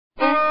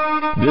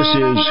This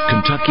is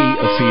Kentucky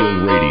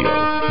Afield Radio.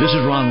 This is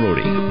Ron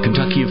Rohde,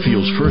 Kentucky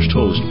Afield's first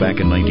host back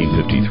in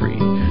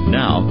 1953.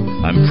 Now,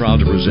 I'm proud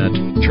to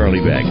present Charlie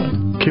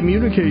Baglin.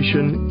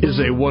 Communication is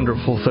a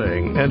wonderful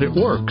thing, and it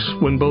works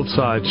when both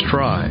sides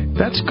try.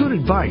 That's good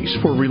advice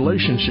for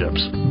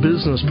relationships,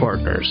 business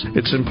partners.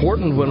 It's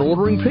important when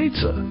ordering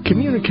pizza.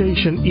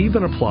 Communication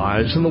even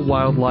applies in the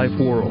wildlife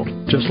world.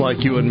 Just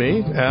like you and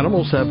me,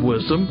 animals have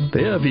wisdom,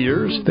 they have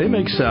ears, they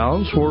make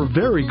sounds for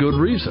very good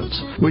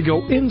reasons. We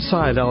go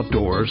inside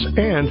outdoors,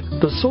 and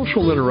the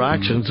social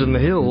interactions in the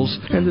hills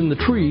and in the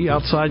tree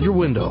outside your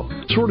window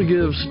sort of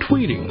gives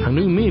tweeting a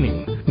new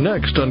meaning.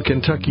 Next on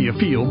Kentucky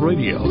Afield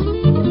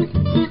Radio. Who's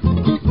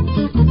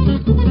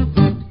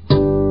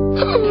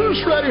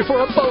ready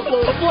for a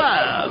boatload of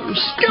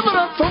laughs? Give it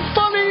up for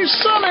Funny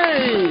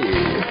Sonny!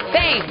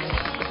 Thanks.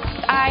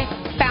 I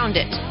found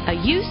it. A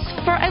use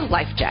for a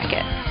life jacket.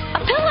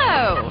 A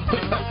pillow!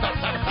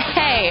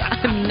 Hey,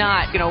 I'm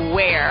not going to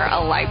wear a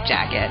life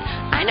jacket.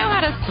 I know how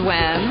to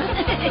swim.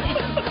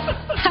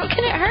 How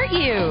can it hurt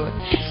you?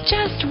 It's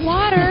just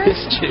water.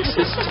 This chick's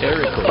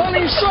hysterical.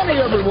 Funny Sonny,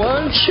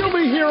 everyone. She'll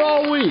be here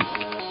all week.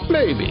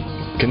 Maybe.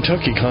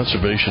 Kentucky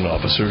conservation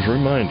officers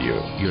remind you,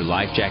 your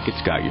life jacket's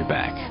got your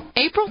back.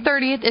 April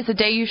 30th is a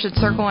day you should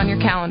circle on your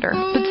calendar,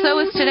 but so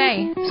is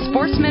today.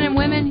 Sportsmen and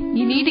women,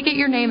 you need to get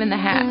your name in the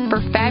hat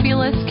for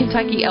fabulous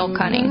Kentucky elk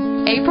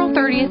hunting. April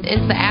 30th is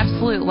the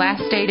absolute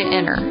last day to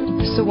enter.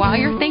 So while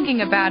you're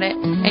thinking about it,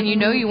 and you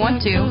know you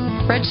want to,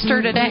 register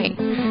today.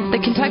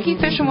 The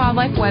Kentucky Fish and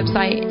Wildlife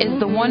website is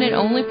the one and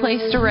only place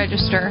to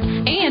register,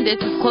 and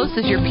it's as close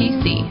as your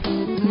PC.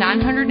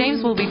 900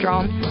 names will be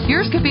drawn.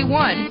 Yours could be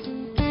one.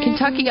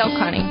 Kentucky elk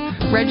hunting.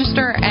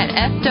 Register at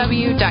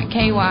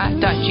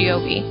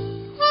fw.ky.gov.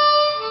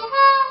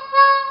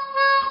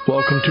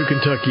 Welcome to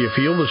Kentucky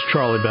Afield. This is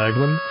Charlie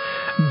Baglin.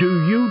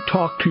 Do you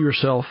talk to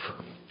yourself?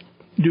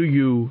 Do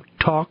you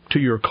talk to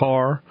your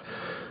car?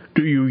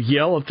 Do you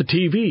yell at the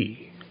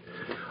TV?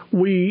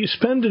 We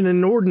spend an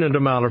inordinate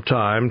amount of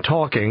time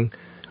talking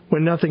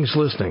when nothing's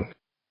listening.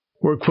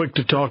 We're quick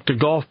to talk to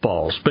golf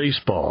balls,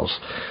 baseballs.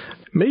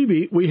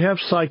 Maybe we have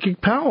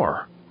psychic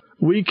power.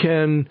 We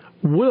can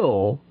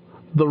will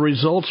the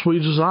results we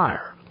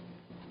desire.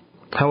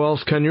 How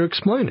else can you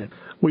explain it?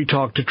 We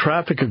talk to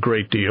traffic a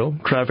great deal.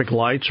 Traffic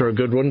lights are a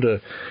good one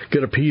to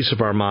get a piece of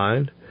our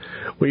mind.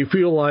 We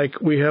feel like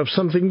we have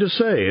something to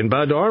say, and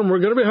by darn, we're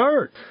going to be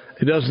heard.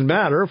 It doesn't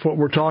matter if what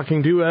we're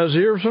talking to has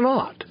ears or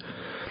not.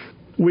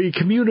 We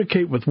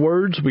communicate with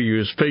words. We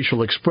use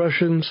facial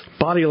expressions.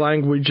 Body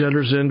language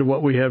enters into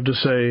what we have to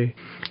say.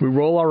 We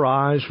roll our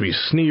eyes. We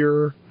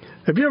sneer.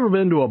 Have you ever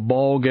been to a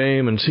ball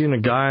game and seen a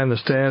guy in the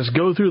stands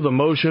go through the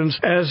motions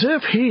as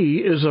if he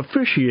is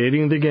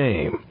officiating the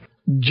game?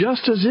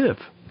 Just as if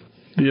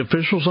the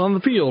officials on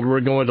the field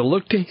were going to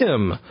look to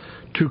him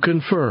to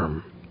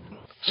confirm.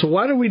 So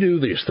why do we do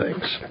these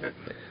things?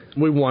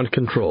 We want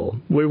control.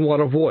 We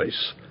want a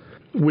voice.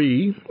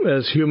 We,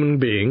 as human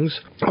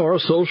beings, are a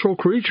social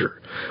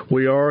creature.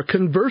 We are a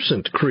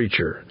conversant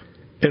creature.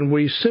 And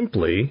we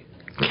simply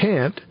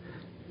can't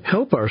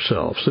help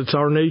ourselves. It's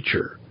our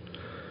nature.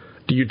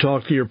 Do you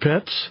talk to your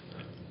pets?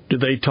 Do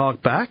they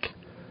talk back?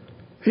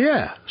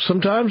 Yeah,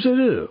 sometimes they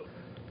do.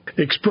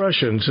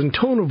 Expressions and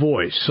tone of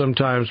voice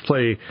sometimes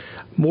play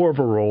more of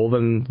a role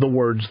than the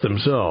words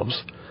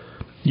themselves.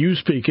 You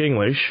speak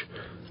English,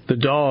 the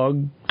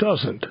dog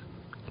doesn't.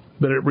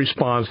 But it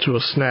responds to a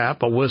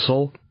snap, a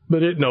whistle,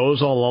 but it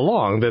knows all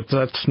along that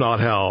that's not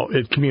how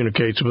it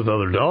communicates with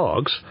other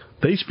dogs.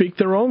 They speak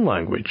their own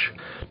language.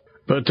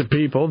 But to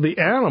people, the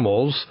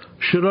animals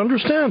should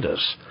understand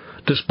us,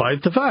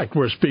 despite the fact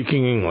we're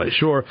speaking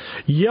English or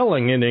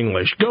yelling in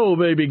English, "Go,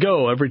 baby,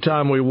 go," every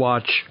time we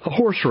watch a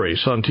horse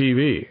race on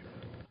TV.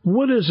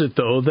 What is it,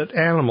 though, that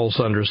animals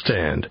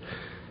understand?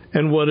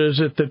 And what is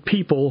it that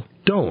people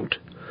don't?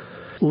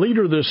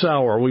 Later this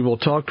hour, we will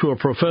talk to a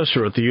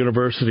professor at the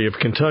University of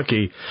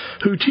Kentucky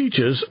who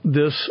teaches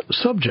this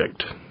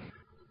subject.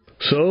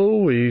 So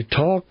we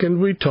talk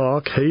and we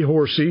talk, hey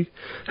horsey,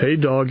 hey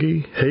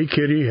doggy, hey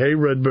kitty, hey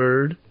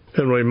redbird,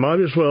 and we might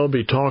as well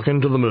be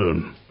talking to the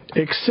moon.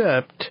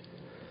 Except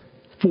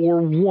for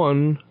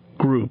one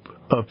group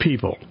of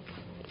people,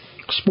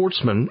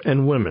 sportsmen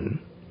and women.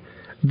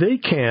 They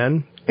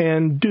can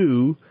and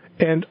do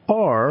and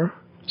are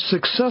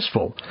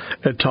successful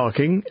at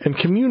talking and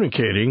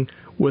communicating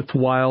with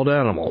wild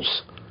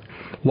animals.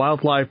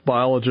 Wildlife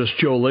biologist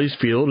Joe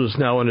Lacefield is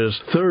now in his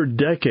third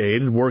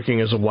decade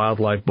working as a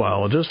wildlife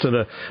biologist and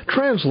a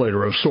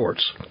translator of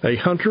sorts, a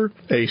hunter,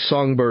 a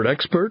songbird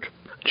expert.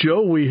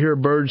 Joe, we hear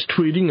birds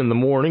tweeting in the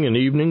morning and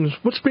evenings.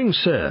 What's being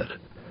said?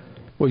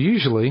 Well,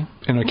 usually,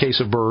 in a case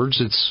of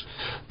birds, it's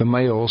the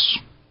males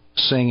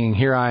singing,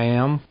 "Here I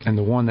am," and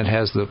the one that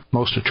has the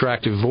most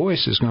attractive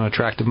voice is going to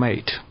attract a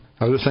mate.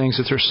 Other things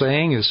that they're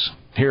saying is,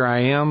 "Here I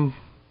am,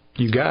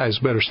 you guys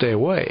better stay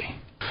away."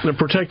 They're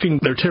protecting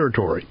their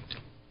territory.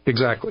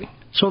 Exactly.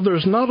 So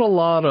there's not a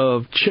lot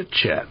of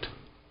chit-chat.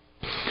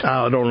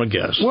 I don't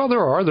guess. Well,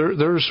 there are.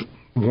 There's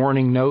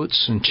warning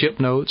notes and chip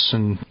notes,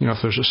 and if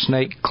there's a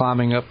snake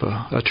climbing up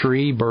a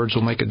tree, birds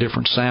will make a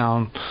different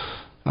sound,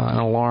 an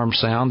alarm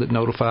sound that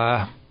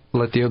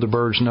let the other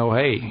birds know,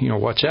 hey,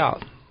 watch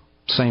out.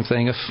 Same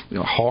thing if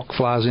a hawk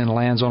flies in and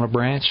lands on a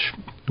branch,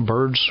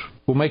 birds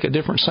will make a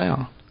different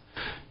sound.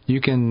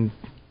 You can,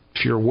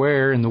 if you're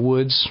aware in the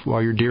woods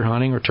while you're deer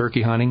hunting or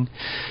turkey hunting,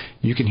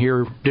 you can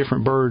hear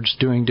different birds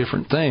doing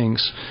different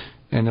things,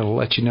 and it'll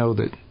let you know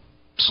that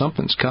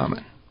something's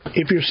coming.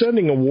 If you're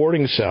sending a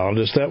warning sound,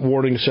 is that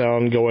warning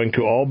sound going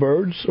to all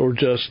birds or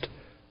just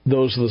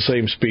those of the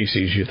same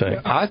species, you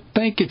think? I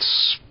think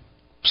it's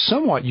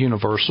somewhat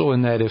universal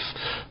in that if,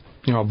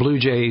 a blue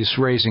jay's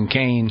raising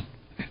cane,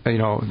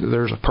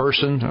 there's a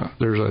person,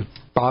 there's a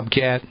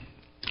bobcat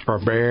or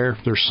a bear,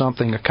 there's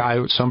something, a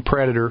coyote, some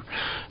predator,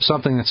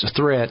 something that's a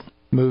threat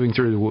moving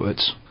through the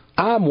woods.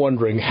 I'm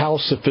wondering how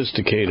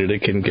sophisticated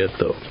it can get,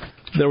 though.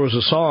 There was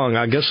a song,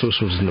 I guess this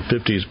was in the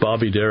 50s,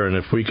 Bobby Darin,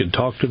 If We Could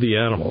Talk to the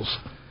Animals,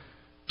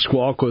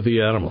 Squawk with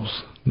the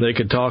Animals. They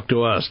could talk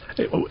to us.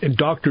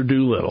 Dr.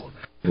 Doolittle.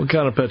 What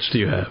kind of pets do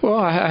you have? Well,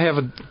 I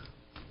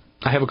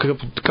have a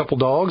couple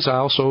dogs.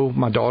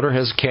 My daughter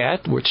has a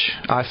cat, which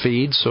I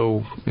feed,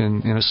 so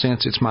in a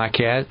sense it's my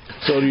cat.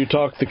 So do you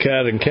talk the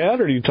cat in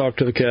cat, or do you talk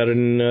to the cat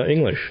in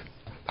English?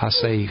 I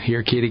say,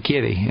 here, kitty,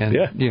 kitty. And,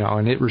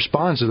 and it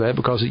responds to that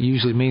because it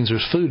usually means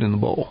there's food in the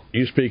bowl.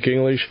 You speak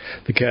English,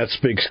 the cat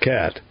speaks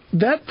cat.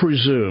 That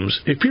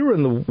presumes, if you're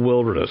in the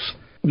wilderness,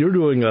 you're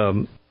doing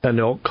an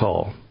elk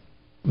call,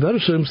 that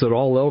assumes that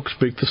all elk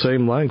speak the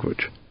same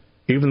language,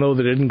 even though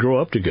they didn't grow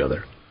up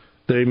together.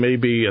 They may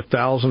be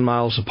 1,000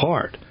 miles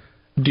apart.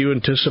 Do you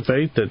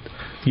anticipate that,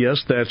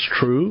 yes, that's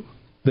true,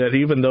 that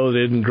even though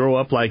they didn't grow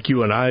up like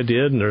you and I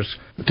did, and there's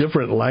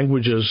different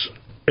languages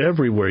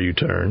everywhere you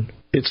turn,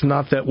 it's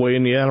not that way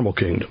in the animal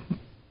kingdom?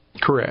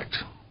 Correct.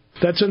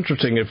 That's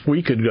interesting. If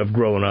we could have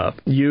grown up,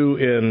 you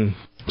in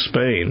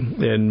Spain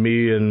and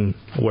me in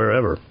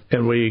wherever,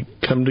 and we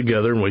come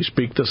together and we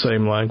speak the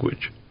same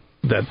language.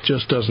 That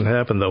just doesn't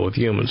happen, though, with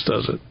humans,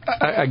 does it?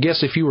 I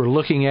guess if you were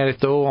looking at it,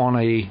 though, on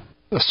a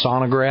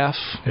sonograph,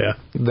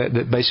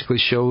 that basically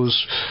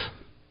shows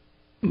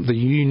the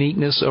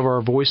uniqueness of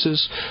our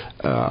voices,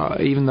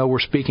 even though we're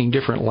speaking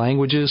different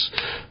languages,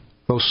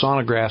 those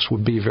sonographs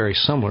would be very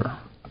similar.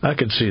 I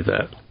could see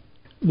that.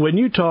 When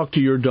you talk to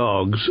your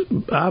dogs,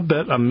 I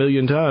bet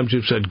 1,000,000 times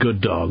you've said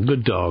good dog,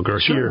 or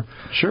here.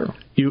 Sure.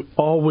 You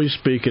always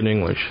speak in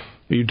English.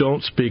 You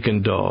don't speak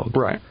in dog.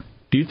 Right.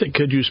 Do you think,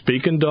 could you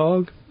speak in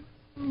dog?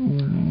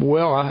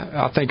 Well,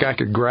 I think I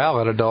could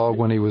growl at a dog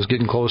when he was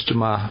getting close to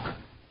my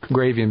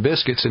gravy and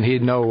biscuits, and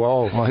he'd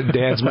know,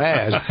 Dad's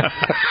mad.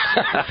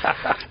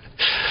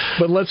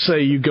 But let's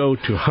say you go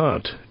to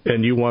hunt,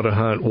 and you want to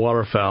hunt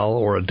waterfowl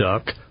or a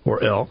duck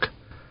or elk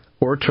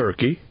or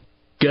turkey.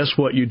 Guess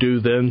what you do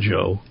then,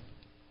 Joe?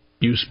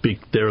 You speak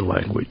their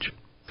language.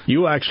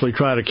 You actually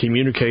try to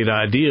communicate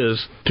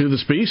ideas to the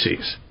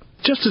species,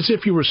 just as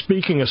if you were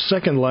speaking a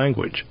second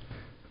language.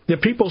 Yeah,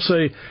 people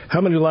say,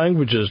 how many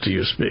languages do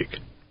you speak?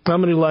 How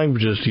many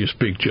languages do you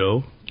speak,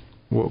 Joe?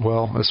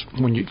 Well,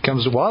 when it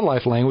comes to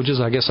wildlife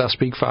languages, I guess I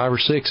speak 5 or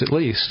 6 at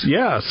least.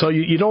 Yeah, so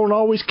you don't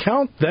always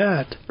count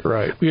that.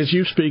 Right. Because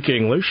you speak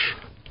English,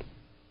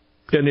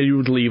 and then you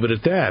would leave it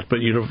at that. But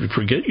you don't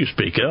forget you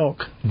speak elk,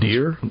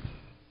 deer.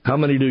 How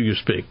many do you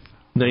speak?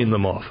 Name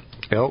them off.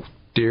 Elk,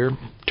 deer,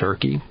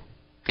 turkey,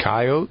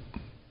 coyote.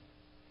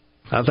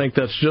 I think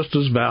that's just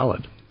as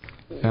valid.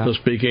 Yeah. So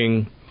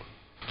speaking,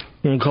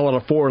 we'll call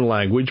it a foreign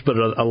language, but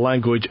a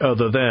language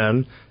other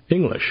than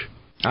English.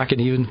 I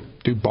can even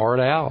do barred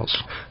owls.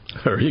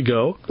 There you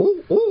go.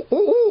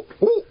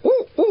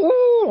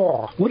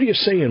 What are you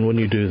saying when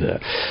you do that?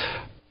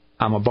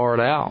 I'm a barred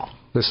owl.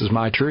 This is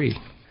my tree.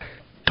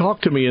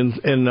 Talk to me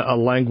in a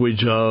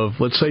language of,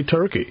 let's say,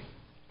 turkey.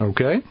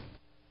 Okay.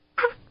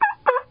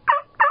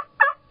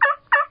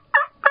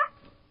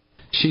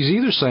 She's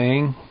either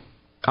saying,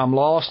 I'm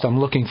lost, I'm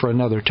looking for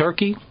another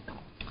turkey,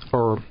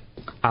 or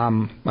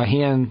I'm a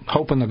hen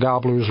hoping the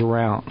gobbler's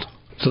around.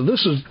 So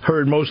this is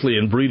heard mostly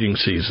in breeding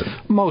season.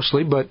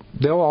 Mostly, but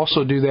they'll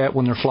also do that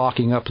when they're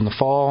flocking up in the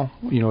fall.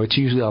 It's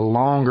usually a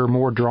longer,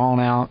 more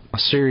drawn-out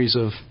series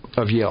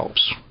of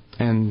yelps.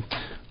 And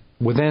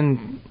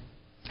within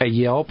a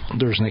yelp,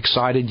 there's an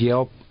excited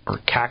yelp or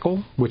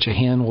cackle, which a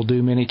hen will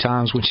do many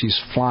times when she's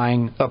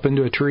flying up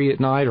into a tree at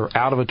night or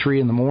out of a tree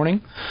in the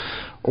morning.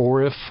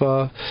 Or if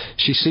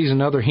she sees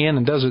another hen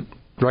and doesn't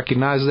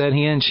recognize that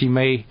hen, she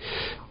may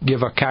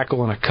give a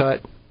cackle and a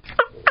cut.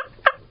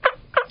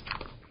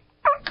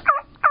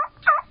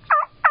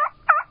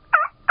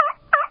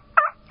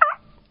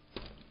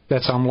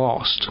 That's I'm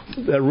lost.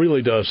 That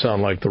really does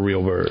sound like the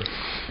real bird.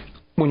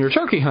 When you're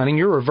turkey hunting,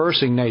 you're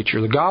reversing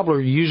nature. The gobbler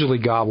usually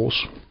gobbles,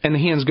 and the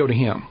hens go to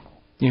him.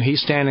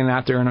 He's standing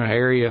out there in an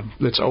area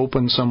that's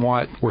open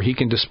somewhat where he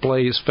can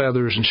display his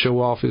feathers and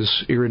show off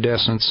his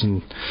iridescence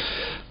and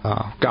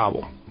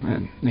gobble,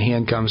 and the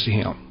hen comes to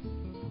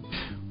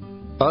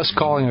him. Us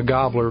calling a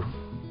gobbler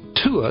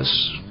to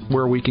us,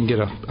 where we can get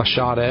a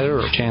shot at it or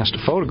a chance to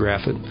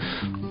photograph it,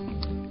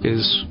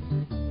 is,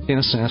 in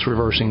a sense,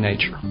 reversing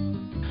nature.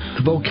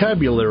 the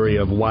vocabulary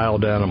of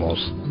wild animals.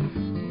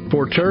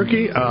 For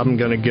turkey, I'm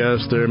going to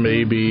guess there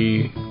may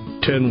be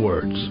 10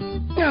 words.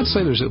 Yeah, I'd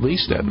say there's at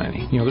least that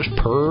many. You know, there's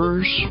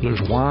purrs,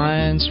 there's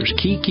whines, there's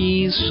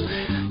kikis.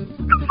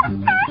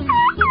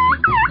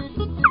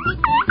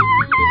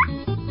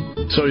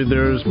 So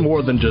there's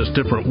more than just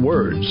different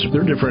words.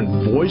 There are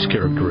different voice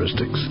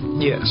characteristics.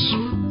 Yes.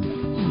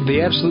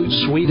 The absolute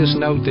sweetest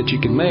note that you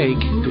can make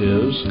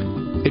is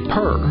a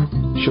purr.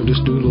 She'll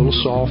just do a little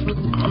soft.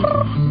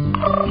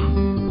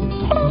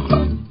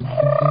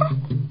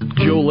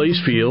 Joe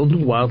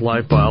Lacefield,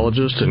 wildlife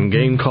biologist and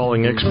game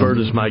calling expert,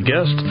 is my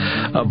guest.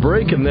 A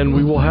break and then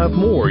we will have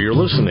more. You're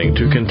listening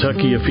to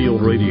Kentucky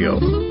Afield Radio.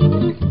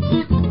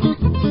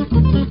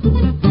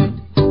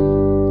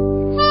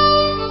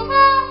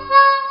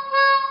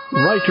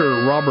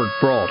 Writer Robert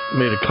Brault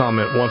made a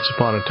comment once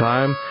upon a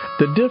time.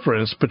 The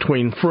difference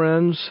between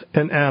friends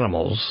and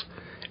animals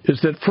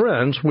is that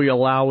friends we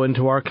allow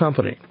into our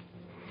company.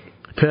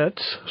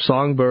 Pets,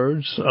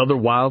 songbirds, other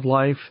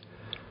wildlife,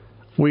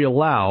 we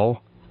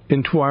allow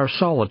into our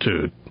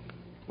solitude.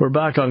 We're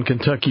back on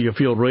Kentucky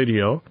Afield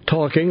Radio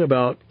talking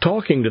about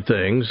talking to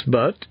things,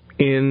 but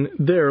in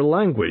their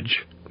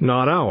language,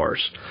 not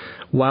ours.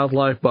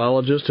 Wildlife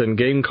biologist and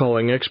game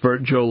calling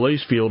expert Joe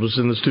Lacefield is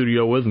in the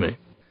studio with me.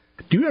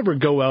 Do you ever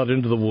go out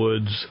into the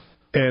woods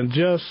and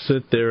just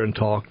sit there and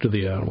talk to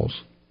the animals?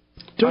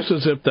 Just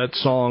as if that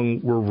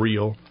song were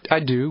real? I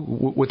do,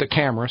 with a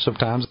camera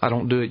sometimes. I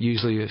don't do it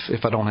usually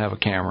if I don't have a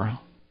camera.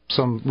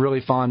 Some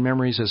really fond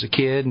memories as a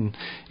kid, and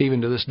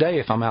even to this day,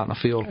 if I'm out in the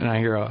field and I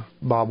hear a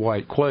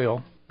bobwhite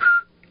quail,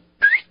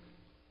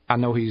 I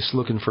know he's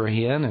looking for a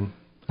hen and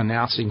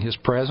announcing his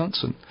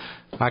presence, and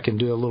I can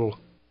do a little...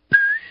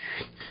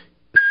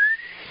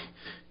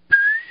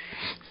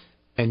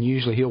 And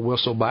usually he'll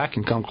whistle back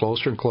and come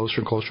closer and closer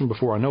and closer, and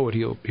before I know it,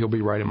 he'll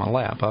be right in my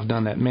lap. I've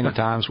done that many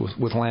times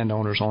with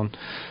landowners on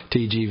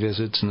TG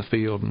visits in the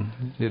field, and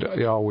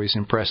it always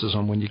impresses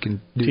them when you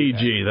can do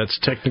TG, that's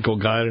technical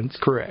guidance?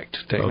 Correct,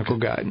 technical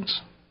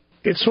guidance.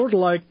 It's sort of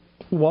like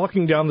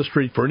walking down the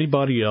street for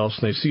anybody else,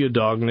 and they see a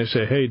dog, and they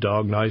say, "Hey,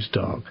 dog, nice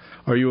dog.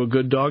 Are you a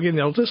good dog?" And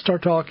they'll just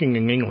start talking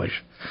in English.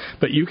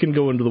 But you can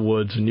go into the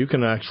woods, and you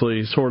can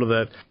actually sort of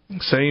that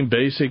same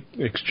basic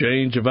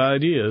exchange of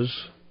ideas,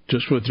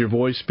 just with your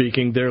voice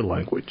speaking their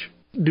language.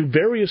 Do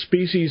various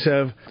species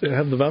have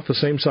about the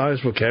same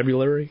size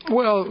vocabulary?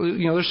 Well,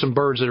 you know, there's some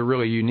birds that are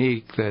really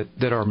unique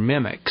that are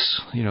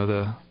mimics. You know,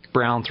 the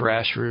brown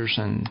thrashers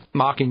and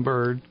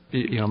mockingbird.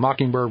 You know,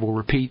 mockingbird will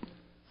repeat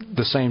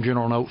the same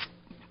general note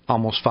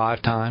almost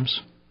 5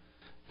 times,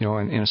 you know,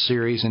 in a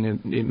series,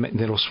 and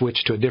it'll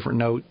switch to a different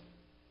note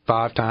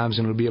 5 times,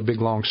 and it'll be a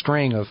big long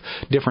string of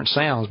different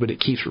sounds, but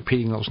it keeps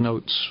repeating those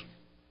notes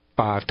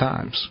 5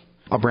 times.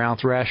 A brown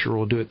thrasher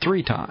will do it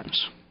 3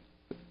 times.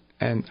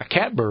 And a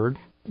catbird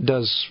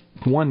does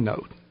 1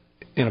 note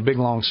in a big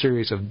long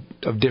series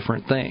of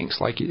different things.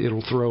 Like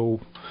it'll throw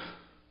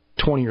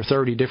 20 or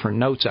 30 different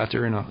notes out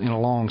there in a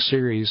long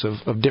series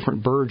of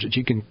different birds that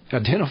you can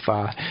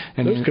identify.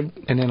 And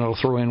then it'll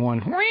throw in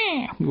one,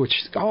 which,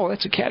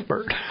 that's a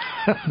catbird.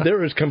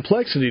 There is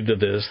complexity to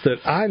this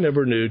that I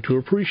never knew to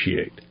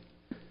appreciate.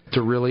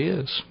 There really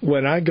is.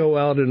 When I go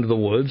out into the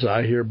woods,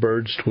 I hear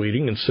birds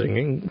tweeting and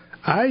singing.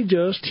 I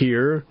just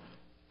hear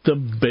the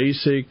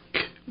basic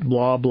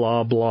blah,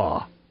 blah,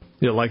 blah,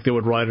 you know, like they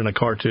would write in a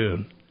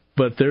cartoon.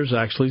 But there's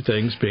actually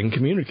things being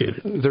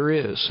communicated. There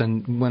is.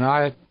 And when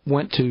I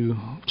went to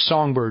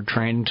songbird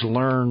training to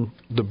learn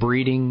the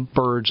breeding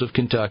birds of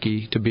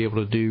Kentucky, to be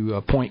able to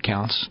do point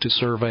counts, to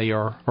survey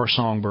our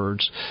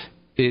songbirds,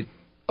 it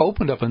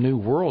opened up a new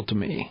world to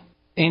me.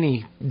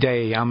 Any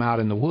day I'm out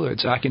in the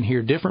woods, I can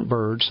hear different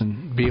birds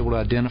and be able to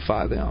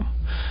identify them.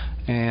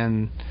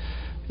 And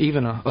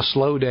even a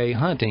slow day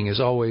hunting is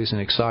always an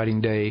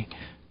exciting day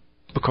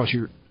because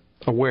you're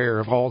aware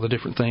of all the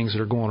different things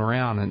that are going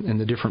around and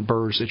the different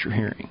birds that you're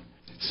hearing.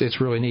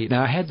 It's really neat.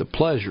 Now, I had the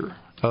pleasure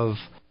of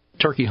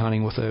turkey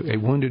hunting with a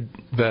wounded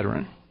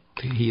veteran.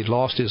 He had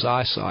lost his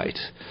eyesight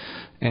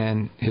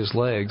and his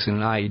legs in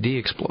an IED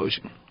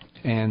explosion.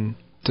 And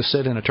to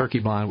sit in a turkey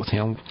blind with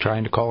him,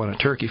 trying to call in a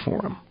turkey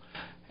for him,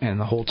 and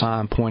the whole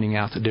time pointing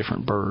out the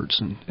different birds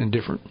and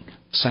different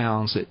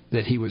sounds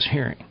that he was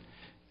hearing.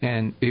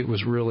 And it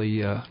was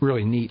really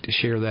really neat to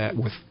share that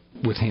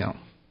with him.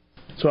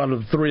 So out of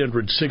the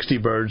 360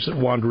 birds that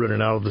wander in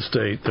and out of the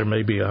state, there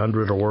may be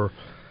 100 or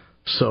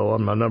so,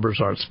 and my numbers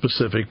aren't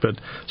specific, but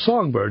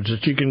songbirds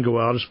that you can go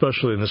out,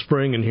 especially in the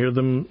spring, and hear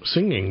them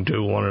singing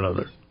to one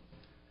another.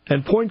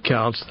 And point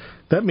counts,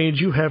 that means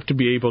you have to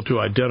be able to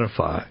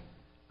identify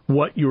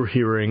what you're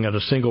hearing at a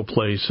single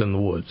place in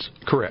the woods.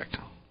 Correct.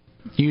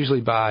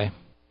 Usually by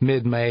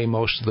mid-May,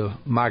 most of the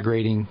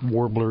migrating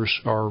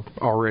warblers are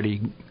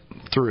already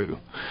through.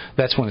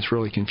 That's when it's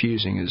really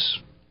confusing, is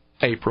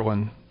April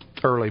and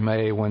early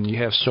May, when you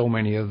have so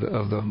many of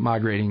the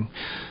migrating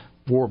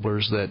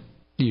warblers that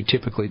you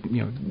typically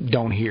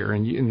don't hear,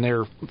 and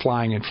they're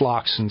flying in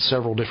flocks, and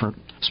several different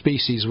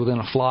species within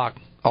a flock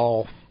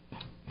all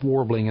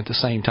warbling at the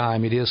same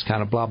time. It is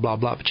kind of blah, blah,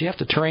 blah. But you have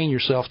to train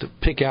yourself to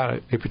pick out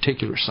a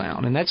particular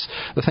sound. And that's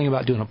the thing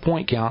about doing a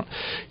point count.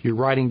 You're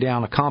writing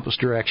down a compass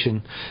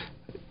direction,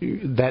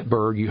 that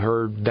bird you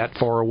heard that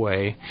far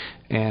away,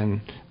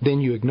 and then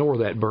you ignore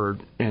that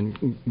bird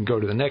and go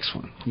to the next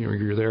one.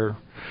 You're there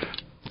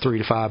 3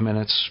 to 5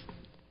 minutes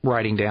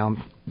writing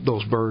down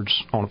those birds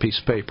on a piece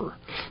of paper.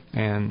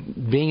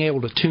 And being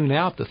able to tune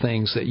out the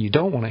things that you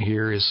don't want to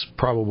hear is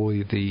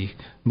probably the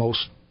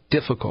most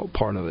difficult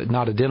part of it.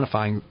 Not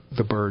identifying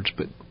the birds,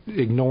 but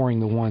ignoring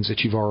the ones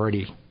that you've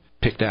already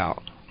picked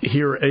out.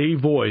 Hear a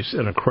voice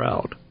in a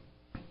crowd.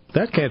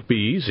 That can't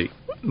be easy.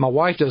 My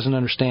wife doesn't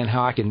understand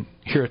how I can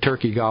hear a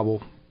turkey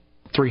gobble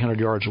 300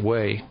 yards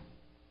away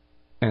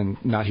and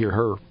not hear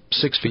her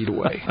 6 feet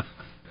away.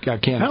 I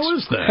can't. How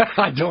is that?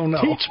 I don't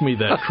know. Teach me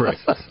that trick.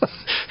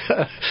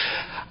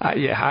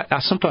 I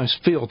sometimes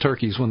feel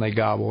turkeys when they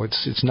gobble.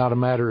 It's not a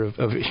matter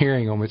of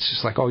hearing them. It's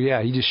just like, oh,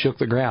 yeah, he just shook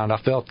the ground.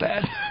 I felt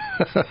that.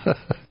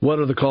 What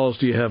other calls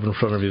do you have in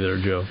front of you there,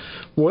 Joe?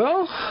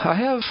 Well,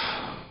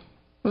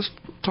 let's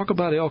talk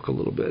about elk a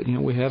little bit.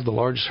 We have the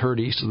largest herd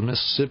east of the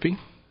Mississippi,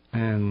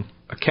 and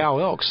a cow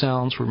elk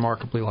sounds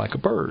remarkably like a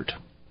bird.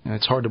 And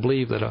it's hard to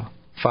believe that a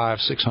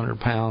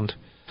 500-600 pound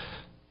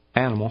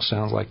animal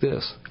sounds like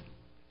this.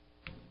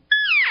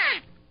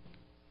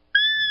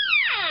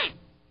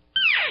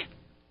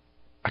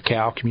 A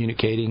cow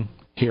communicating,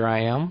 here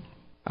I am,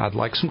 I'd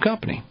like some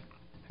company.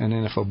 And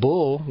then if a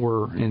bull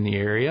were in the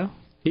area,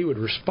 he would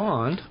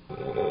respond.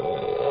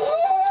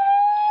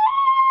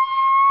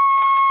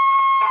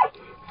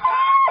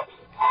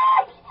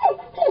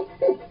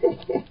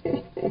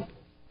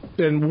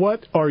 And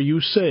what are you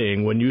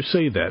saying when you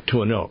say that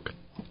to an elk?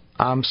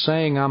 I'm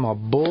saying I'm a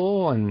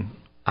bull and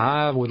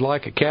I would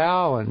like a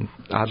cow and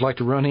I'd like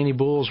to run any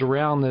bulls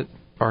around that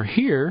are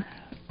here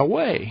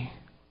away.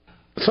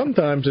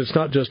 Sometimes it's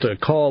not just a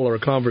call or a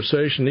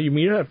conversation.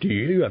 You have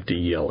to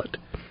yell it.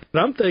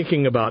 And I'm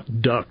thinking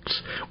about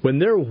ducks when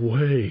they're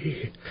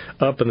way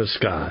up in the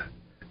sky,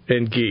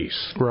 and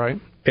geese. Right.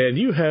 And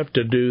you have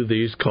to do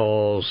these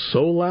calls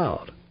so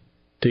loud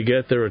to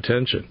get their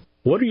attention.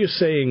 What are you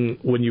saying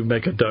when you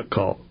make a duck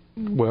call?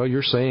 Well,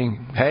 you're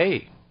saying,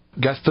 hey,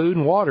 got food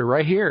and water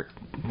right here.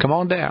 Come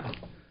on down.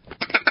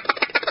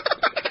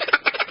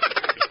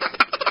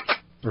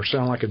 Or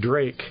sound like a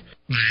drake.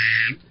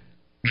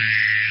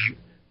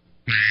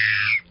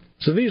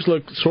 So these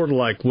look sort of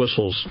like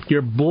whistles.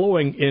 You're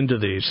blowing into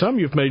these. Some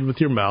you've made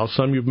with your mouth,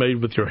 some you've made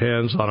with your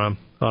hands on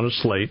a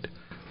slate,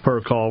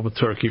 per call with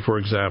turkey, for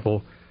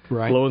example.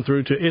 Right. Blowing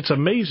through to. It's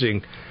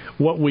amazing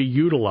what we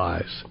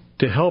utilize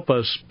to help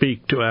us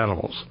speak to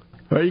animals.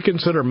 Or you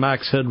consider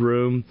Max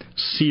Headroom,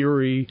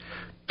 Siri,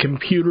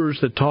 computers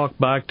that talk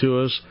back to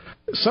us,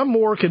 some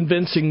more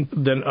convincing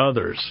than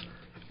others.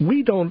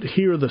 We don't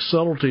hear the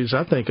subtleties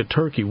I think a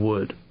turkey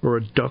would or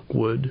a duck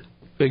would.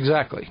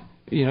 Exactly.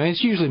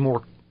 It's usually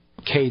more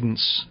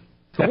cadence.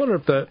 I wonder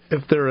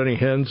if there are any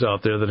hens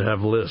out there that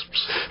have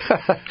lisps,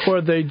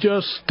 or they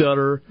just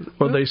stutter,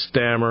 or they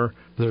stammer.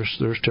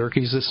 There's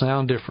turkeys that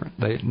sound different.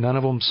 None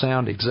of them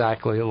sound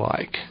exactly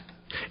alike.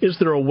 Is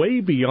there a way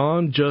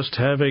beyond just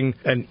having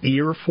an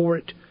ear for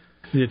it,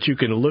 that you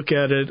can look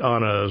at it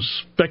on a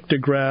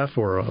spectrograph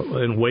or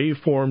in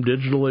waveform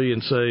digitally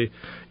and say,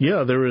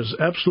 yeah, there is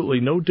absolutely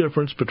no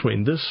difference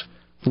between this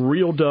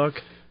real duck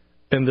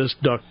and this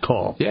duck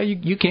call? Yeah,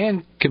 you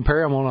can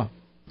compare them on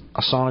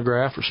a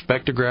sonograph or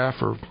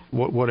spectrograph or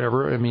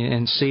whatever,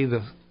 and see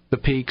the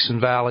peaks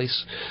and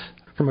valleys.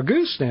 From a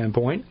goose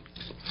standpoint,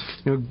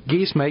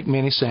 geese make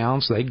many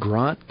sounds. They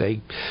grunt,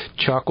 they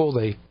chuckle,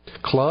 they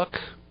cluck,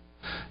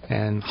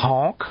 and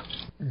honk.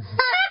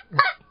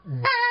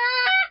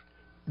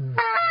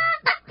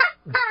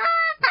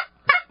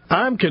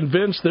 I'm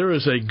convinced there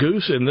is a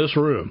goose in this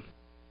room.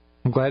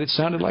 I'm glad it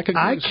sounded like a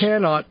goose. I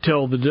cannot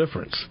tell the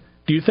difference.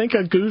 Do you think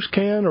a goose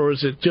can, or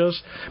is it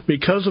just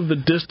because of the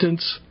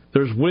distance,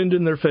 there's wind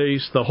in their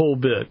face, the whole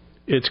bit?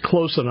 It's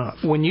close enough.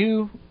 When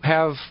you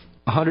have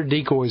 100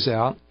 decoys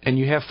out, and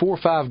you have 4 or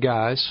 5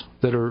 guys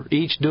that are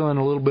each doing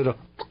a little bit of...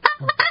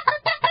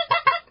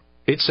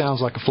 It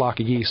sounds like a flock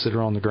of geese that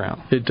are on the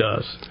ground. It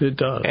does. It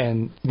does.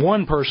 And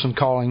one person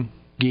calling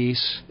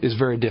geese is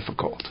very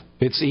difficult.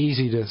 It's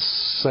easy to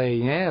say,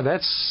 yeah,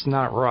 that's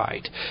not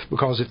right.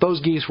 Because if those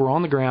geese were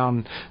on the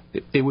ground,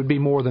 it would be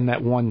more than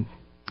that one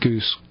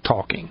goose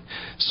talking.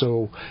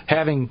 So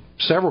having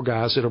several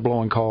guys that are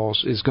blowing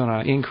calls is going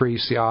to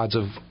increase the odds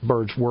of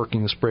birds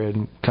working the spread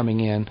and coming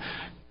in.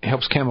 It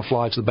helps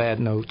camouflage the bad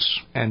notes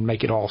and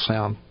make it all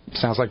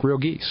sounds like real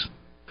geese.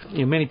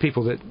 Many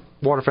people that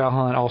waterfowl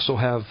hunt also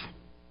have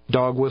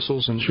dog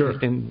whistles, and, sure.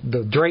 And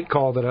the drake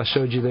call that I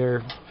showed you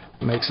there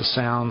makes a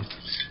sound.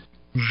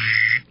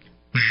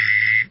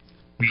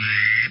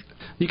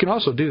 You can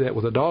also do that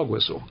with a dog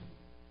whistle.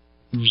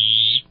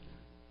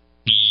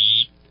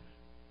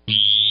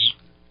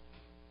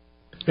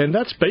 And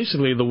that's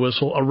basically the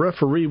whistle a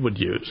referee would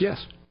use.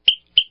 Yes.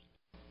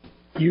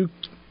 You,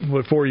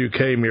 before you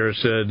came here,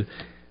 said,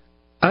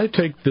 I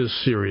take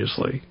this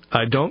seriously.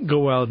 I don't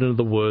go out into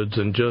the woods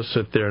and just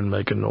sit there and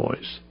make a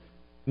noise.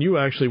 You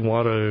actually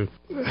want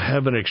to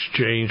have an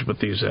exchange with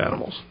these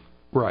animals.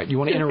 Right. You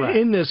want to interact.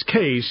 In this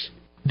case,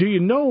 do you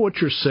know what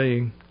you're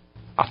saying?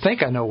 I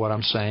think I know what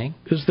I'm saying.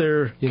 Is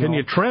there? Can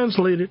you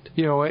translate it?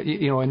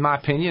 In my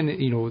opinion,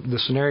 the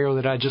scenario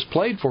that I just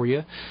played for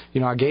you,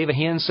 I gave a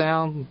hen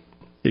sound.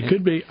 It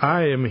could be,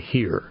 I am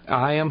here.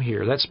 I am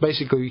here. That's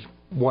basically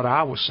what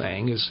I was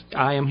saying, is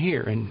I am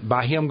here. And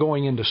by him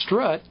going into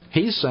strut,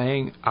 he's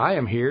saying, I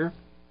am here.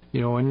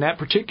 In that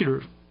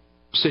particular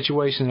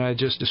situation that I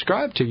just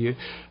described to you,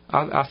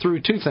 I threw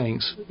two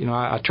things.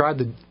 I tried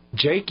the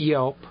Jake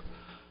yelp.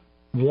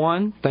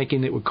 One,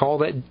 thinking it would call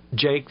that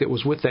Jake that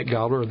was with that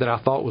gobbler, or that I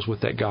thought was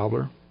with that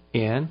gobbler,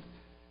 in.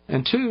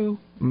 And two,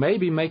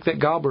 maybe make that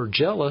gobbler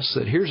jealous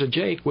that here's a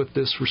Jake with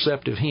this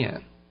receptive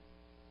hen.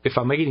 If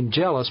I made him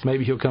jealous,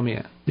 maybe he'll come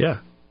in.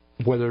 Yeah.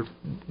 Whether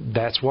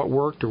that's what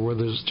worked or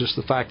whether it's just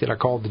the fact that I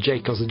called the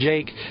Jake, because the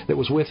Jake that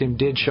was with him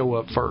did show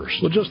up first.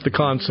 Well, just the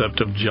concept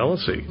of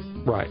jealousy.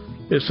 Right.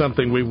 Is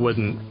something we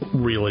wouldn't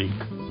really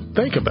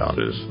think about,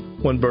 is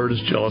one bird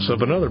is jealous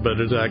of another, but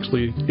it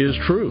actually is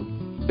true.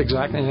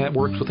 Exactly, and that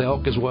works with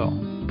elk as well.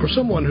 For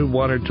someone who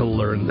wanted to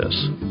learn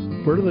this,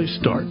 where do they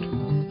start?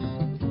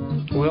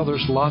 Well,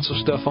 there's lots of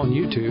stuff on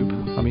YouTube.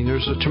 I mean,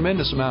 there's a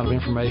tremendous amount of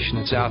information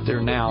that's out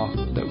there now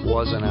that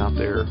wasn't out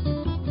there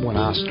when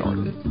I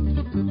started.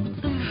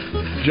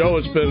 Joe,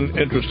 it's been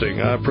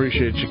interesting. I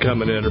appreciate you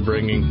coming in and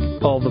bringing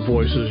all the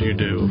voices you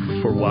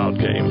do for wild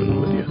game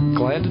with you.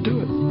 Glad to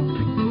do it.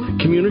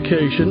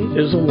 Communication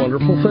is a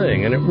wonderful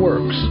thing, and it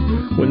works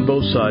when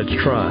both sides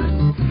try.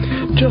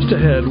 Just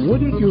ahead,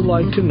 wouldn't you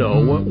like to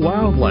know what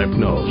wildlife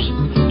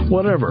knows?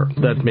 Whatever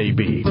that may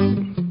be.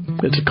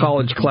 It's a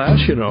college class,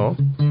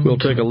 We'll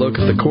take a look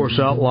at the course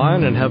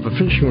outline and have a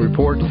fishing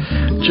report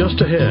just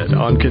ahead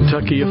on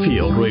Kentucky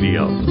Afield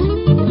Radio.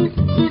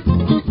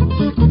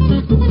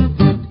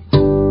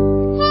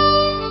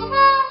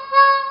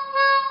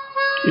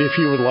 If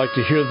you would like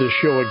to hear this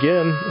show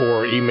again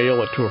or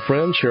email it to a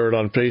friend, share it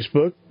on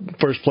Facebook,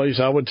 first place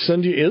I would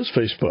send you is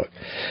Facebook.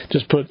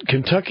 Just put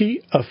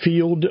Kentucky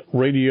Afield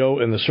Radio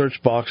in the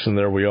search box, and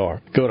there we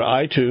are. Go to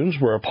iTunes.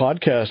 We're a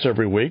podcast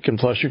every week, and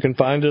plus you can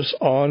find us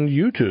on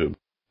YouTube.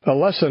 A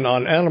lesson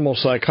on animal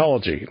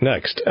psychology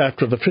next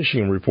after the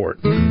fishing report.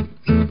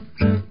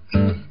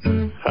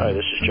 Hi,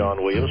 this is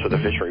John Williams with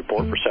a fishing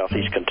report for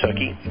Southeast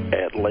Kentucky.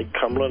 At Lake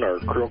Cumberland, our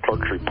creel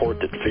clerks report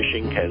that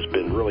fishing has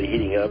been really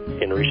heating up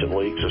in recent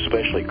weeks,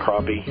 especially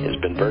crappie has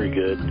been very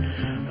good.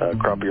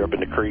 Crappie are up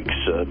in the creeks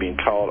being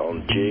caught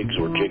on jigs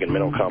or jig and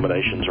minnow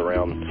combinations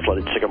around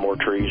flooded sycamore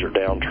trees or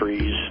down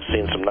trees.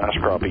 Seeing some nice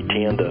crappie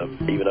 10 to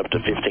even up to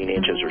 15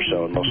 inches or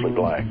so, and mostly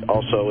black.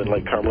 Also in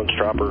Lake Cumberland,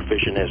 striper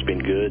fishing has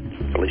been good.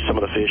 At least some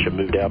of the fish have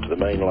moved out to the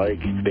main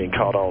lake, being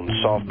caught on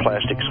soft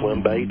plastic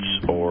swim baits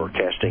or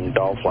casting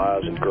dog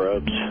flies and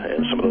grubs,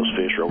 and some of those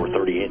fish are over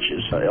 30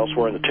 inches.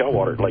 Elsewhere in the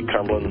tailwater at Lake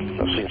Cumberland,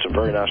 I've seen some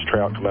very nice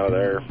trout come out of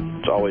there.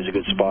 It's always a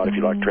good spot if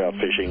you like trout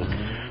fishing.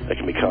 They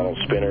can be caught on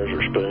spinners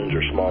or spoons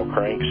or small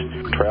cranks.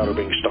 Trout are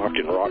being stocked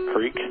in Rock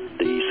Creek.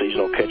 The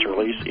seasonal catch and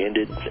release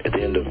ended at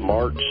the end of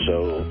March,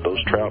 so those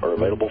trout are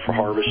available for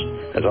harvest.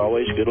 As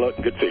always, good luck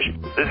and good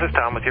fishing. This is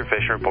Tom with your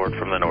fishing report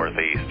from the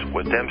Northeast.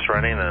 With temps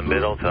running in the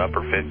middle to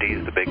upper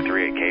 50s, the big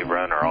three at Cave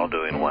Run are all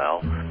doing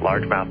well.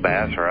 Largemouth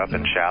bass are up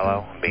and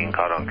shallow, being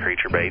caught on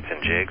creature baits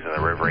and jigs in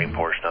the riverine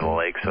portion of the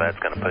lake, so that's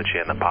going to put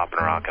you in the Poppin'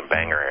 Rock and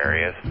Banger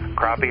areas.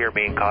 Crappie are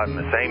being caught in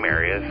the same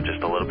areas,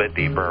 just a little bit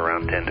deeper,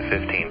 around 10 to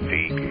 15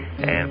 feet.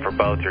 And for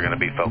both, you're going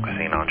to be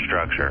focusing on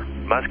structure.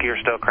 Muskie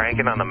are still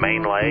cranking on the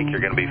main lake.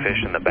 You're going to be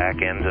fishing the back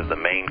ends of the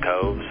main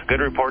coves.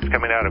 Good reports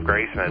coming out of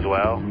Grayson as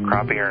well.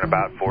 Crappie are in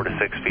about 4 to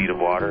 6 feet of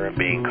water and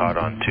being caught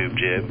on tube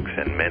jigs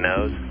and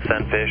minnows.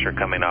 Sunfish are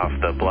coming off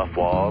the bluff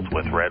walls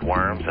with red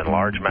worms, and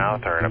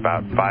largemouth are in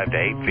about 5 to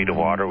 8 feet of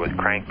water with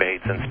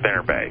crankbaits and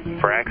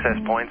spinnerbait. For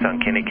access points on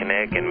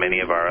Kinnickinnick and many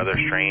of our other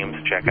streams,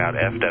 check out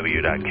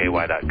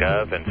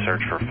fw.ky.gov and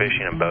search for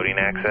fishing and boating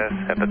access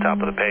at the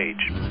top of the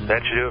page.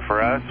 That should do it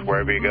for us.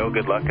 Wherever you go,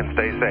 good luck and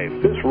stay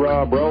safe. This is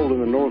Rob Rold in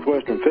the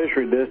Northwestern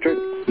Fishery District.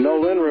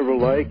 Nolan River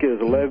Lake is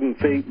 11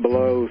 feet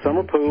below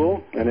Summer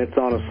Pool, and it's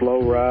on a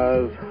slow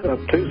rise up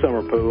to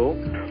Summer Pool.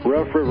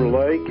 Rough River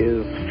Lake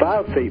is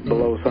 5 feet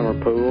below Summer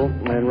Pool,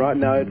 and right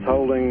now it's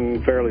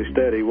holding fairly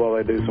steady while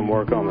they do some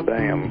work on the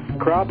dam.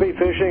 Crappie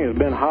fishing has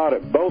been hot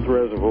at both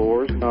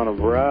reservoirs on a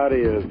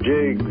variety of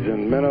jigs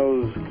and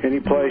minnows. Any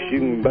place you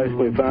can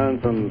basically find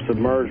some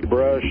submerged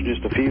brush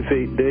just a few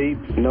feet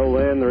deep.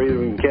 Nolan, they're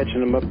even catching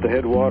them up the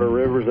headwater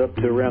rivers up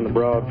to around the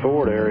Broad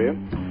Ford area.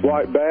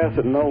 White bass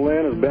at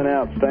Nolan has been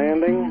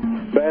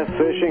outstanding. Bass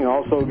fishing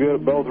also good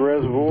at both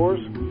reservoirs.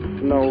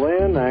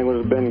 Nolan,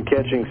 anglers have been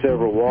catching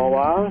several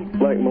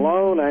walleye. Lake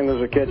Malone,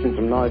 anglers are catching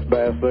some nice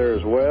bass there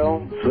as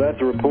well. So that's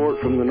a report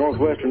from the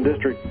Northwestern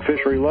District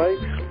Fishery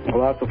Lakes.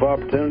 Lots of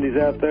opportunities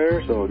out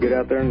there, so get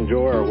out there and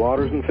enjoy our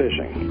waters and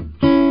fishing.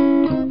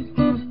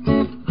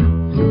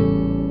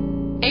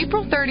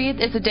 April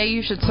 30th is a day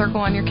you should circle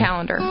on your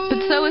calendar, but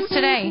so is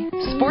today.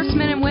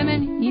 Sportsmen and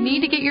women, you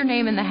need to get your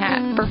name in the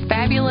hat for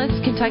fabulous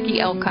Kentucky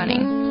elk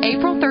hunting.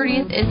 April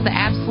 30th is the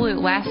absolute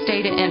last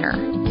day to enter.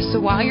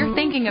 So while you're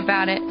thinking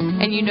about it,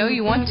 and you know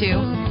you want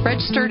to,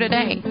 register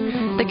today.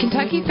 The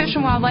Kentucky Fish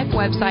and Wildlife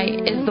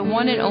website is the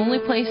one and only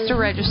place to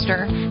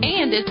register,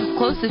 and it's as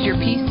close as your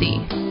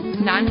PC.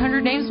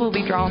 900 names will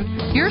be drawn.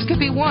 Yours could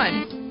be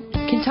one.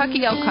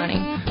 Kentucky elk hunting.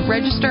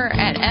 Register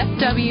at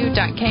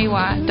fw.ky.gov.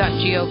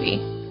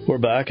 We're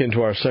back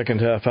into our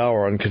second half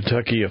hour on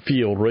Kentucky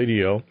Afield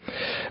Radio.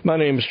 My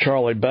name is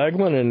Charlie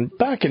Bagman, and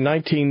back in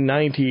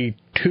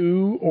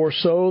 1992 or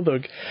so,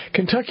 the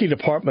Kentucky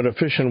Department of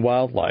Fish and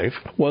Wildlife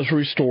was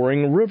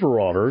restoring river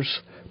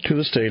otters to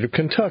the state of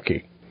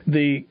Kentucky.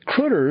 The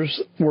critters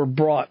were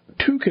brought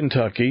to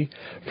Kentucky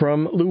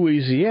from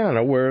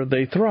Louisiana, where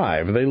they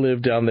thrive. They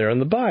live down there in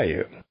the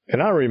bayou.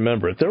 And I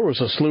remember it. There was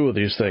a slew of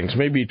these things,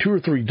 maybe 2 or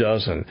 3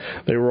 dozen.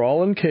 They were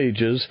all in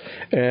cages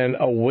and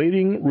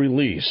awaiting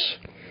release.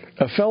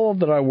 A fellow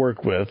that I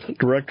worked with,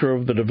 director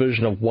of the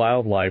Division of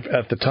Wildlife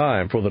at the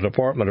time for the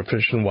Department of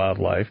Fish and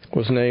Wildlife,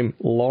 was named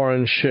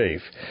Lauren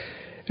Schaaf.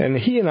 And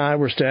he and I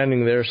were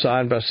standing there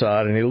side by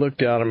side, and he looked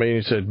down at me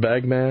and he said,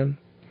 "Bagman,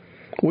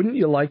 wouldn't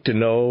you like to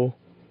know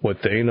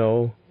what they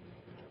know,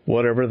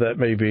 whatever that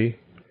may be?"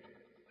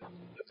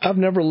 I've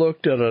never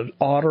looked at an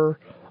otter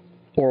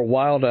or a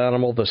wild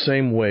animal the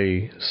same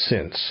way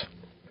since.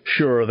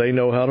 Sure, they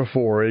know how to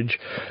forage,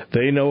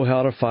 they know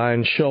how to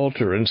find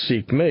shelter and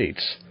seek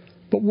mates.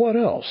 But what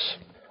else?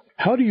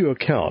 How do you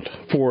account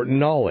for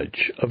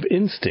knowledge of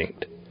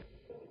instinct?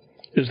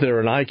 Is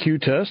there an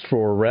IQ test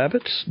for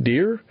rabbits,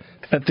 deer?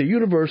 At the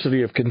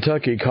University of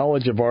Kentucky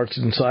College of Arts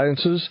and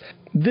Sciences,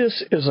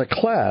 this is a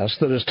class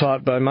that is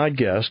taught by my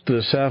guest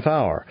this half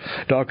hour,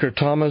 Dr.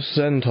 Thomas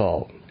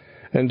Zental.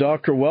 And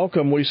Doctor,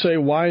 welcome. We say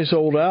wise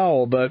old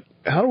owl, but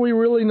how do we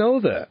really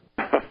know that?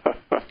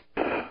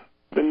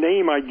 The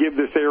name I give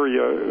this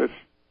area that's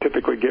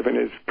typically given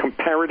is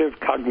comparative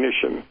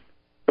cognition.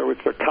 So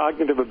it's the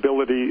cognitive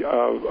ability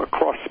of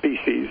across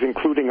species,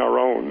 including our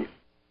own.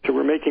 So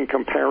we're making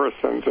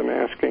comparisons and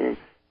asking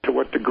to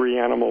what degree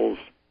animals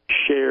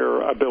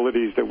share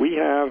abilities that we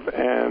have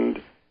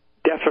and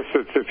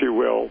deficits, if you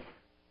will,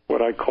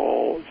 what I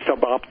call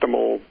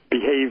suboptimal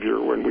behavior.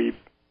 When we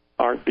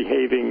aren't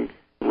behaving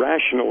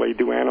rationally,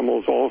 do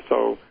animals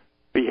also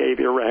behave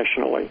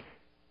irrationally?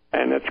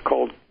 And that's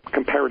called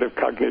comparative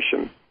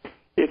cognition.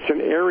 It's an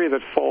area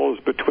that falls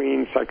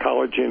between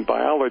psychology and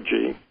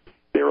biology.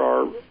 There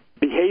are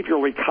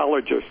behavioral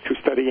ecologists who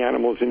study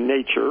animals in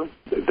nature.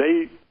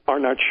 They are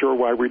not sure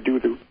why we do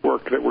the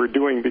work that we're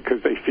doing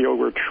because they feel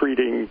we're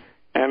treating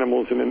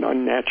animals in an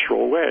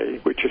unnatural way,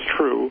 which is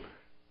true.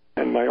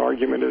 And my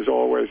argument is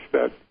always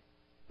that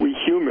we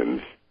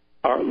humans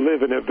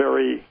live in a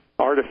very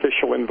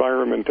artificial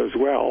environment as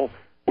well.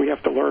 We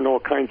have to learn all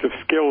kinds of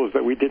skills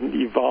that we didn't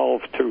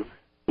evolve to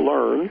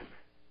learn,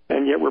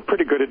 and yet we're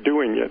pretty good at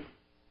doing it.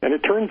 And it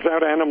turns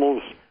out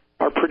animals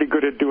are pretty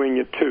good at doing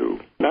it too.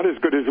 Not as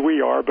good as we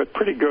are, but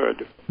pretty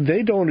good.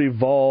 They don't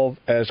evolve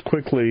as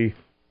quickly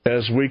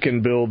as we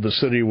can build the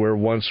city where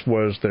once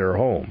was their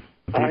home.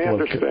 I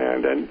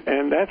understand,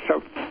 and that's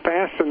a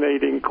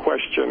fascinating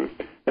question.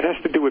 It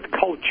has to do with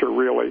culture,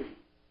 really.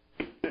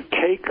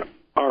 Take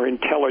our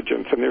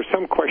intelligence, and there's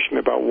some question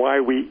about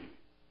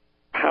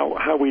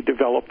how we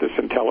develop this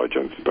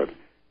intelligence, but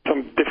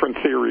some different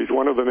theories.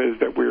 One of them is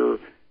that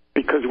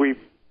because we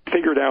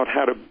figured out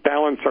how to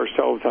balance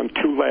ourselves on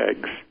 2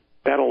 legs,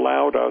 that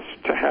allowed us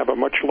to have a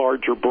much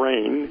larger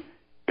brain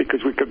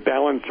because we could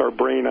balance our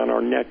brain on our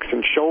necks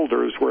and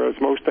shoulders, whereas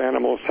most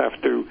animals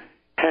have to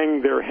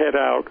hang their head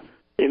out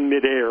in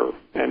midair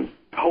and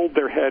hold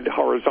their head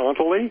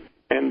horizontally,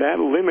 and that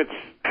limits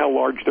how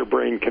large their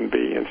brain can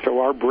be. And so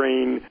our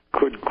brain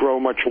could grow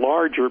much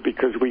larger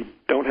because we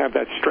don't have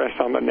that stress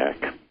on the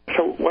neck.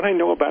 So what I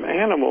know about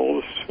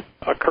animals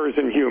occurs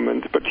in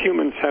humans, but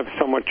humans have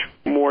so much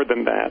more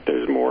than that.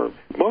 There's more.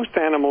 Most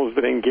animals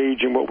that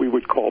engage in what we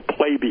would call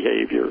play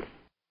behavior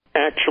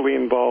actually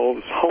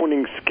involves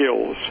honing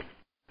skills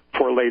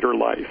for later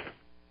life.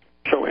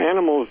 So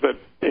animals that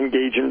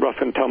engage in rough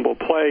and tumble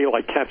play,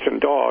 like cats and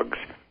dogs,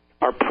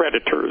 are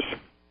predators.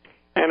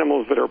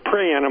 Animals that are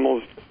prey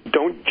animals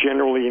don't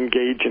generally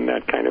engage in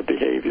that kind of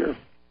behavior.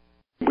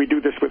 We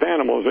do this with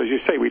animals. As you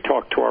say, we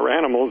talk to our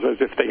animals as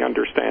if they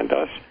understand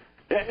us.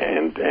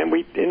 And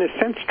we, in a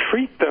sense,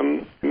 treat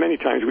them, many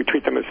times we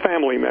treat them as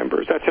family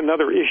members. That's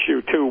another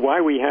issue, too,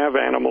 why we have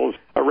animals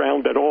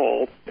around at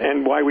all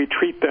and why we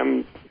treat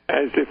them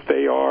as if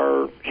they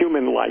are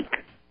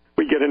human-like.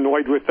 We get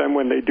annoyed with them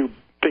when they do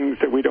things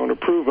that we don't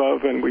approve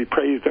of, and we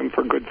praise them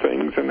for good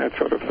things and that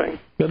sort of thing.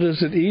 But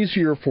is it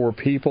easier for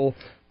people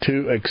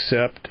to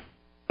accept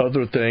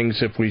other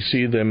things if we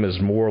see them as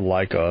more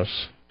like us?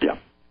 Yeah,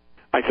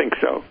 I think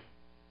so.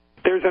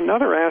 There's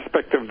another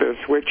aspect of this,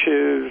 which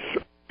is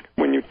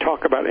when you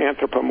talk about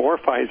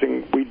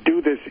anthropomorphizing, we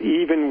do this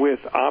even with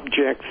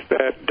objects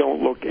that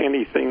don't look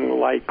anything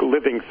like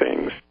living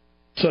things.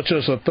 Such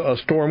as a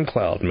storm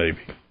cloud, maybe.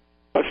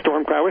 A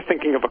storm cloud. I was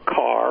thinking of a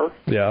car.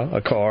 Yeah,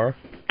 a car.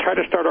 Try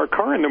to start our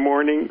car in the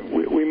morning,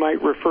 we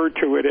might refer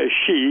to it as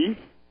she,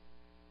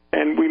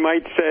 and we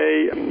might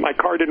say, my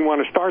car didn't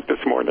want to start this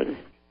morning.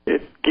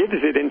 gives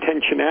it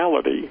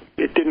intentionality.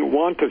 It didn't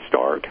want to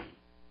start.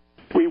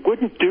 We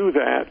wouldn't do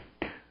that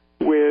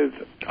with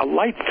a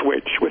light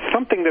switch, with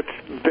something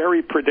that's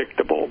very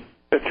predictable,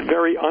 that's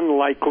very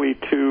unlikely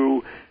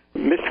to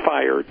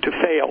misfire, to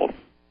fail.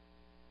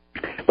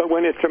 But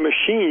when it's a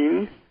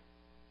machine,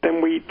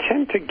 then we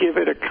tend to give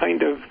it a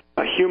kind of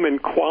a human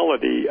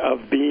quality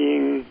of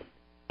being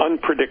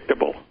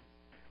unpredictable.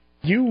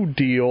 You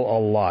deal a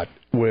lot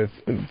with,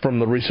 from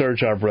the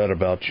research I've read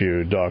about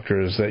you,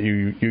 Doctor, is that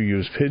you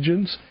use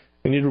pigeons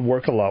and you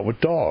work a lot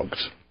with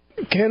dogs.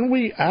 Can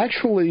we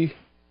actually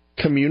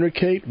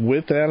communicate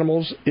with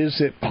animals? Is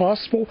it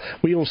possible?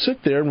 We'll sit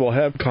there and we'll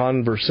have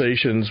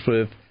conversations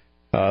with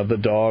the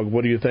dog.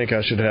 What do you think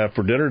I should have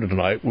for dinner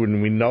tonight?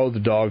 When we know the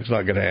dog's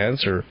not going to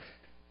answer.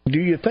 Do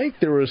you think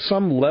there is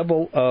some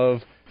level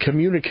of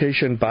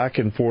communication back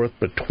and forth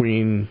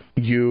between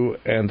you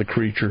and the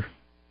creature?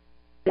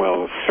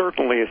 Well,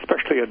 certainly,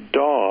 especially a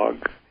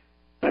dog.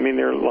 I mean,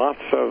 there are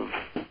lots of,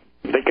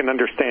 they can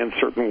understand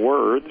certain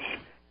words.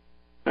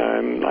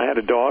 I had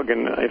a dog,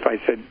 and if I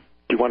said,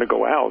 do you want to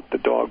go out, the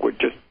dog would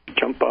just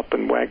jump up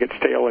and wag its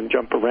tail and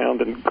jump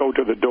around and go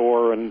to the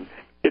door, and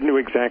it knew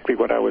exactly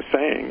what I was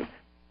saying.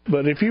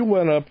 But if you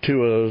went up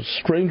to a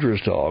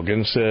stranger's dog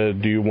and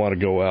said, do you want to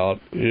go out,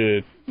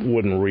 it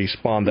wouldn't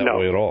respond that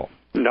way at all.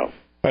 No. All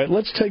right,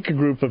 let's take a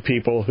group of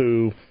people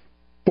who,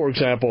 for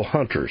example,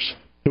 hunters,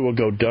 who will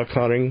go duck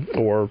hunting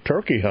or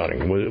turkey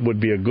hunting would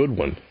be a good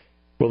one.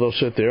 Well, they'll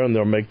sit there and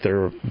they'll make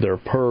their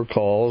purr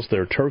calls,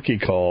 their turkey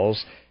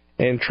calls,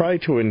 and try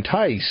to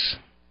entice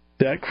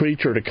that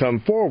creature to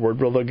come forward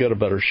where they'll get a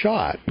better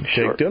shot and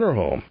take dinner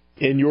home.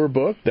 In your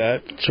book,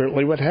 that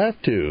certainly would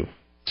have to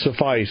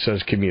suffice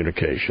as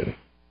communication.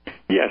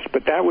 Yes,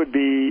 but that would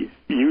be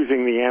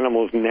using the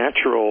animal's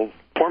natural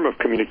form of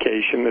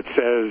communication that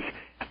says,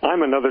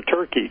 I'm another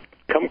turkey,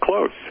 come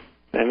close.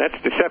 And that's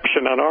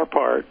deception on our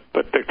part,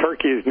 but the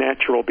turkey is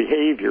natural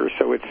behavior.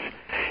 So it's,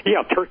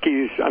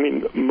 turkeys, I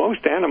mean,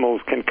 most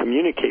animals can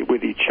communicate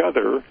with each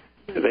other.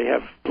 They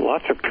have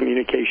lots of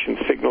communication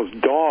signals.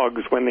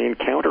 Dogs, when they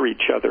encounter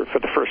each other for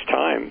the first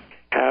time,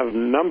 have a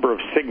number of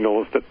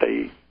signals that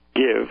they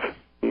give.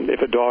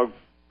 If a dog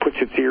puts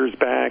its ears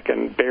back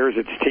and bares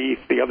its teeth,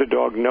 the other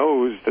dog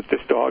knows that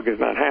this dog is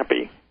not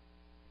happy.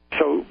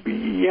 So,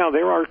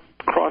 there are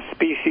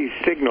cross-species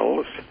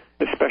signals,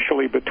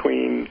 especially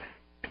between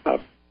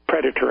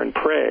predator and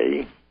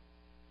prey,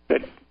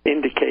 that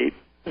indicate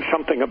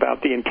something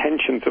about the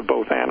intentions of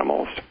both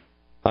animals.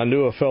 I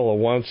knew a fellow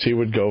once, he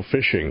would go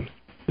fishing.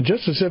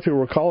 Just as if he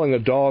were calling a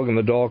dog and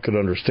the dog could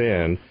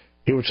understand,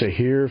 he would say,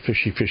 here,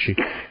 fishy, fishy,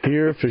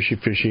 here, fishy,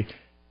 fishy.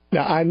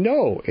 Now, I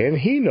know, and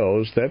he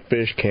knows that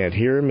fish can't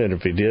hear him, and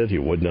if he did, he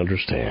wouldn't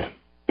understand.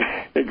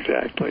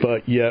 Exactly.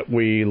 But yet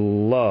we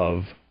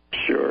love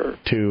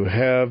to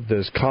have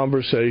this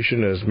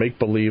conversation, as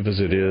make-believe as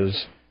it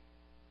is,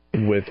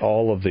 with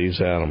all of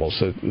these animals.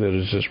 That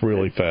is just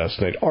really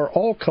fascinating. Are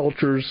all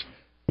cultures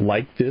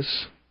like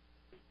this?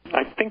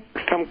 I think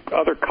some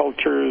other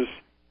cultures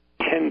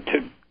tend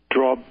to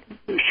draw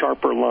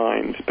sharper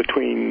lines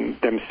between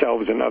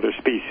themselves and other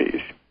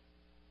species.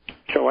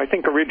 So I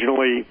think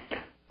originally,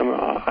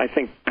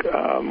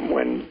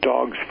 when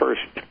dogs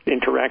first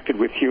interacted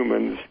with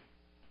humans,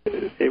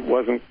 it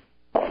wasn't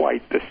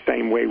quite the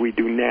same way we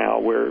do now,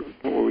 where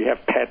we have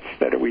pets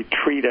that we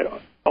treat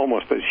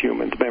almost as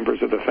humans,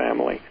 members of the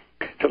family.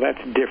 So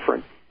that's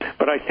different.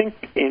 But I think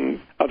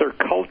in other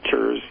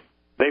cultures,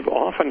 they've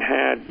often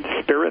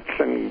had spirits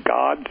and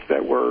gods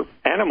that were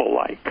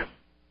animal-like.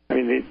 I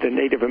mean, the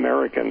Native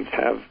Americans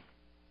have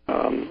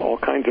all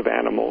kinds of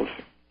animals,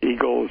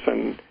 eagles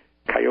and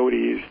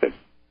coyotes, that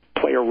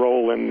play a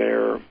role in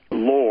their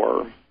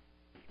lore.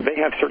 They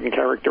have certain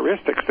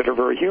characteristics that are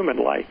very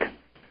human-like.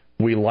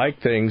 We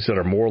like things that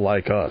are more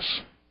like us.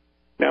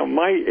 Now,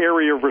 my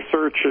area of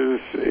research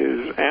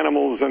is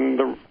animals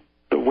and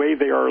the way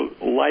they are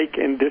like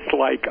and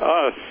dislike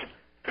us.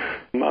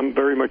 I'm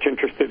very much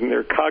interested in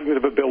their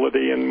cognitive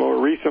ability, and more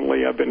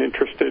recently I've been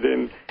interested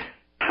in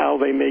how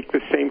they make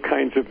the same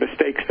kinds of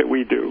mistakes that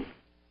we do.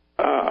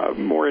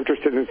 More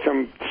interested in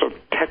some sort of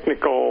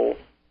technical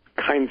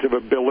kinds of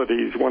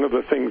abilities. One of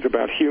the things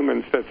about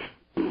humans that's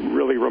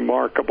really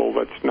remarkable,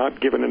 that's not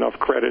given enough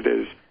credit,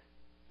 is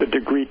the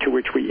degree to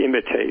which we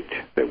imitate,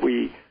 that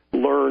we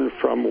learn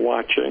from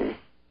watching,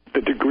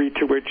 the degree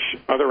to which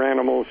other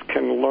animals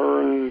can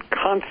learn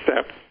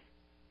concepts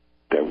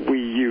that we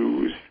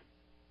use.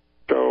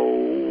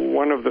 So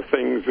one of the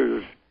things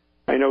is,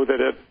 I know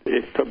that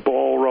if a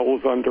ball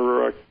rolls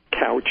under a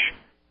couch,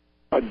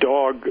 a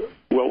dog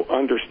will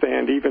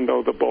understand, even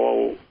though the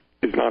ball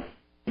is not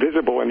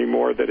visible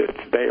anymore, that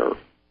it's there,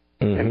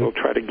 and will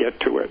try to get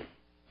to it.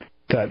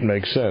 That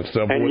makes sense.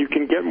 And you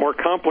can get more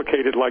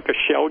complicated, like a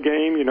shell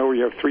game, where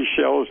you have 3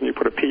 shells and you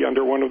put a pea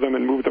under one of them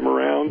and move them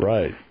around.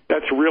 Right.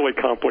 That's really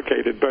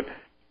complicated. But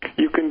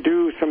you can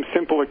do some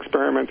simple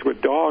experiments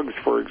with dogs,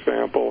 for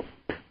example,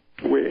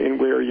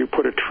 where you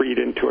put a treat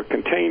into a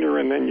container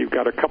and then you've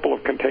got a couple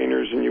of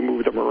containers and you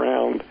move them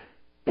around.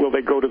 Will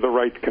they go to the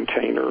right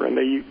container? And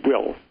they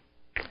will.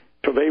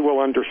 So they will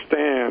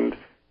understand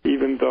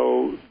even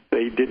though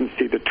they didn't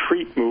see the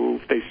treat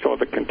move, they saw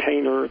the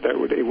container that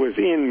it was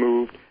in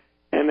moved,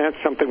 and that's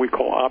something we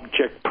call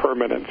object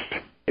permanence.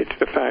 It's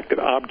the fact that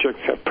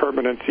objects have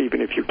permanence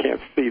even if you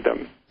can't see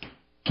them.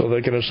 So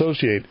they can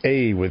associate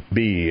A with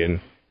B,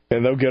 and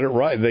they'll get it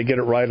right. They get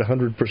it right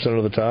 100%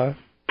 of the time?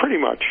 Pretty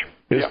much.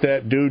 Is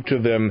that due to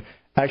them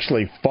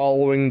actually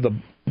following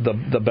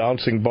the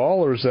bouncing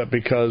ball, or is that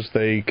because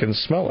they can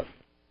smell it?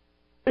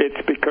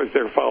 It's because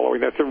they're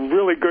following. That's a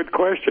really good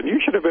question.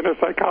 You should have been a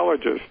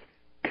psychologist,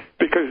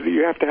 because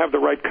you have to have the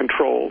right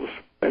controls.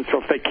 And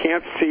so if they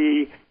can't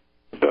see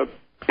the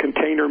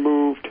container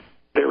moved,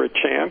 they're a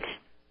chance.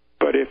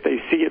 But if they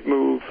see it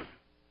move,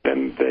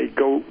 then they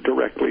go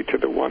directly to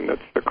the one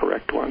that's the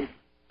correct one.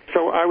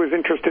 So I was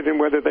interested in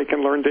whether they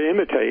can learn to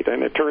imitate,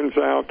 and it turns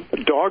out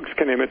dogs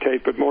can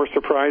imitate, but more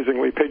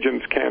surprisingly,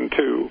 pigeons can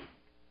too.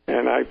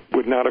 And I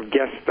would not have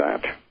guessed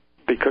that,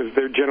 because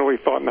they're generally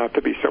thought not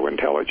to be so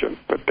intelligent,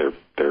 but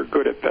they're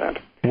good at that.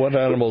 What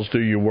animals do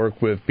you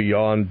work with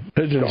beyond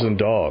pigeons and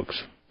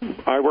dogs?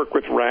 I work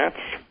with rats,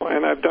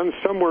 and I've done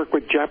some work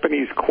with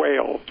Japanese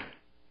quail.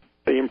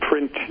 They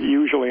imprint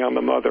usually on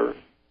the mother.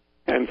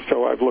 And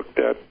so I've looked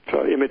at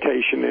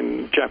imitation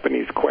in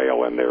Japanese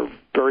quail, and they're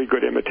very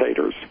good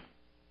imitators.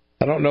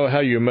 I don't know how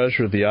you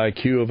measure the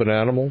IQ of an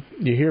animal.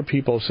 You hear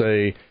people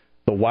say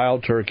the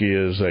wild turkey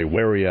is a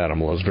wary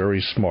animal, is very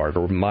smart,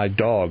 or my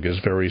dog is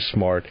very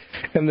smart,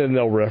 and then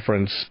they'll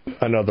reference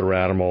another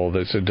animal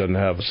that doesn't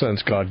have a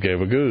sense. God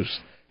gave a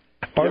goose.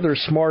 Are there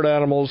smart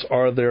animals?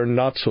 Are there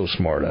not so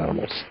smart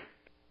animals?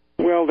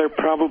 Well, there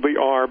probably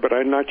are, but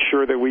I'm not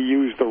sure that we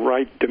use the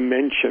right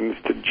dimensions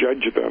to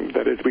judge them.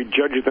 That is, we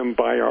judge them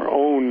by our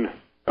own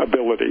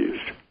abilities.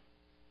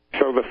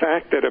 So the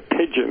fact that a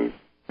pigeon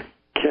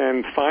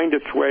can find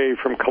its way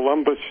from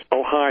Columbus,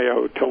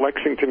 Ohio to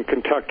Lexington,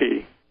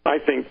 Kentucky, I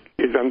think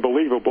is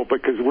unbelievable,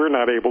 because we're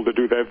not able to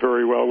do that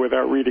very well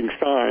without reading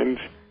signs.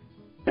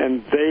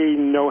 And they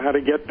know how to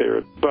get there.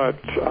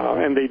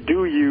 And they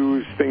do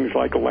use things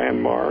like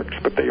landmarks,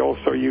 but they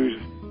also use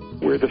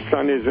where the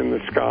sun is in the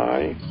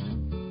sky,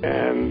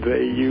 and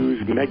they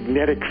use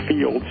magnetic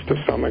fields to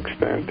some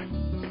extent.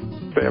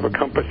 They have a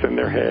compass in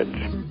their heads,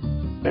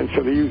 and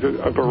so they use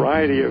a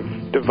variety of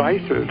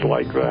devices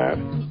like that.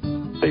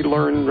 They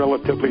learn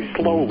relatively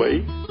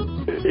slowly.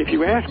 If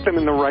you ask them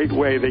in the right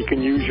way, they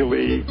can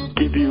usually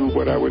give you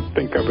what I would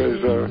think of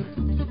as a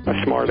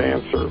smart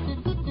answer.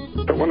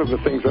 But one of the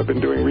things I've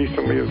been doing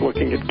recently is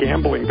looking at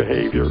gambling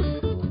behavior,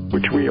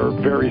 which we are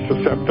very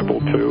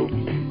susceptible to,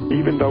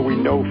 even though we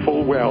know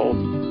full well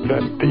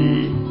that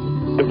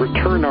the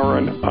return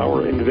on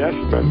our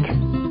investment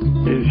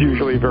is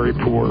usually very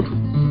poor.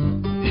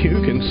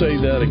 You can say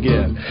that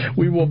again.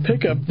 We will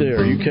pick up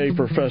there. UK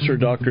Professor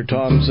Dr.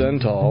 Tom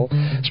Zental,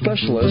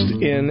 specialist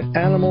in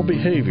animal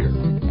behavior.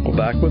 We'll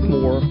back with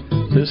more.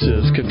 This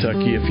is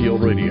Kentucky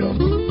Afield Radio.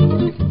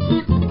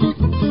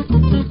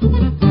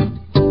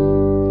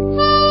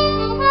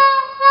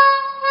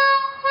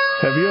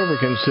 Have you ever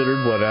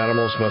considered what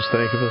animals must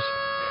think of us?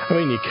 I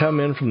mean, you come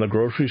in from the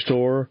grocery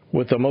store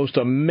with the most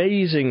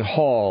amazing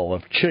haul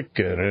of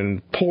chicken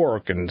and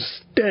pork and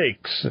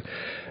steaks.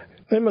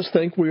 They must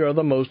think we are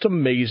the most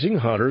amazing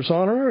hunters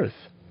on earth.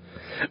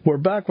 We're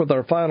back with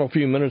our final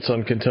few minutes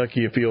on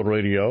Kentucky Afield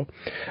Radio.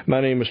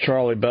 My name is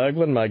Charlie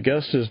Baglin. My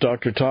guest is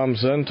Dr. Tom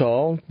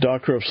Zental,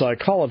 Doctor of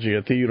Psychology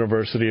at the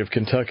University of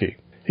Kentucky.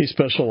 He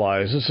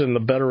specializes in the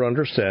better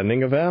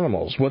understanding of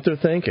animals, what they're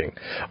thinking.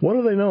 What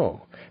do they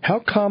know? How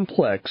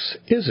complex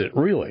is it,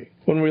 really?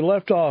 When we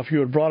left off, you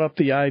had brought up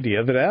the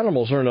idea that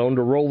animals are known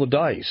to roll the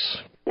dice.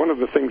 One of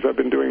the things I've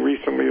been doing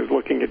recently is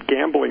looking at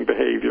gambling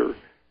behavior,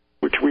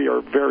 which we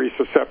are very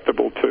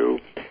susceptible to,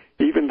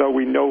 even though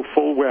we know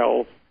full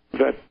well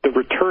that the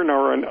return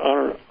on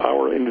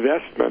our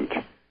investment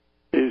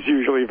is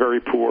usually very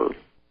poor.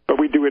 But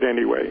we do it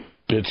anyway.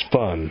 It's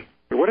fun.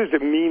 What does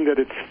it mean that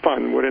it's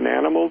fun? Would an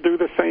animal do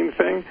the same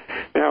thing?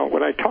 Now,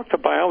 when I talk to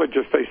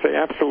biologists, they say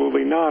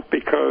absolutely not,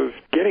 because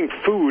getting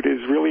food is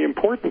really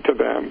important to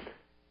them.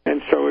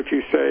 And so if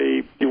you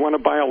say you want to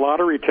buy a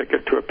lottery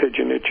ticket to a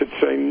pigeon, it should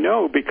say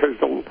no, because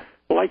the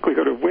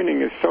likelihood of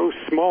winning is so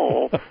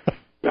small,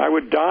 I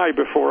would die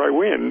before I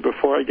win,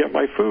 before I get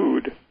my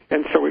food.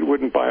 And so it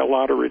wouldn't buy a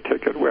lottery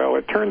ticket. Well,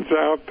 it turns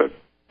out that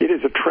it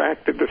is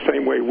attracted the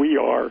same way we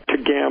are to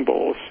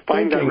gambles. I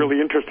find that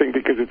really interesting,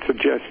 because it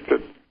suggests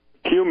that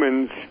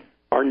humans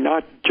are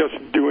not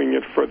just doing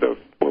it for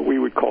what we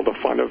would call the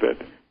fun of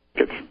it.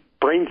 It's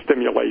brain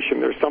stimulation.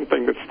 There's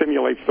something that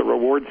stimulates the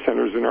reward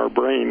centers in our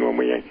brain when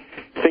we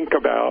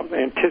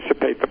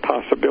anticipate the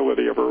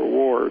possibility of a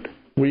reward.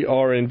 We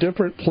are in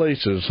different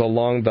places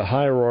along the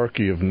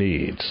hierarchy of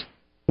needs.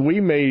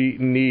 We may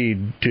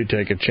need to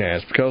take a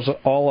chance because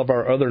all of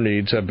our other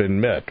needs have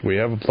been met. We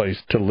have a place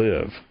to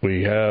live.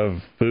 We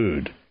have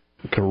food,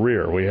 a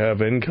career. We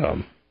have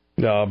income.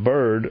 Now, a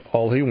bird,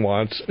 all he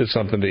wants is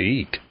something to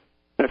eat.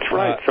 That's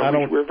right.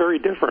 So we're very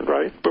different,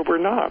 right? But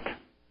we're not.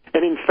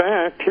 And in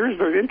fact, here's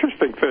the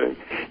interesting thing.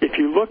 If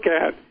you look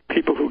at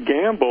people who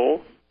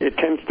gamble, it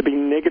tends to be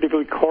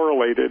negatively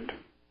correlated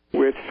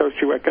with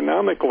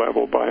socioeconomic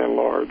level by and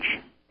large.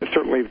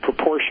 Certainly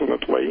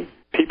proportionately,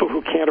 people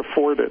who can't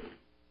afford it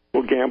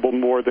will gamble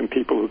more than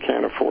people who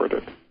can afford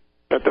it.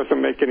 That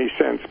doesn't make any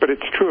sense, but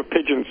it's true of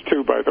pigeons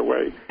too, by the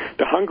way.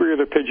 The hungrier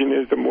the pigeon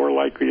is, the more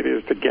likely it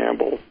is to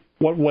gamble.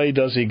 What way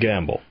does he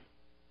gamble?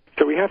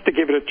 So we have to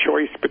give it a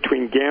choice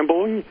between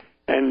gambling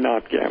and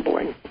not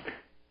gambling.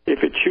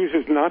 If it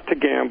chooses not to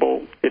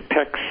gamble, it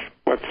pecks,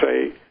 let's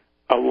say,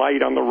 a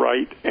light on the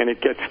right, and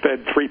it gets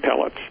fed 3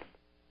 pellets.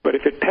 But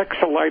if it pecks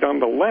a light on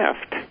the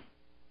left,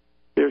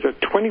 there's a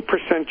 20%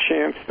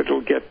 chance that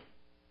it'll get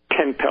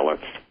 10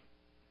 pellets,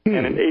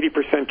 and an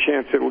 80%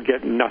 chance it will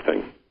get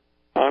nothing.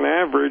 On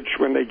average,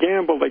 when they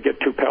gamble, they get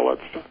 2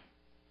 pellets,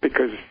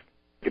 because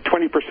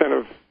 20%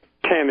 of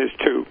 10 is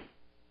 2.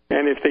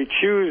 And if they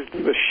choose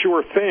the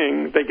sure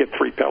thing, they get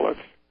 3 pellets.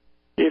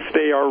 If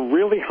they are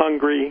really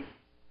hungry,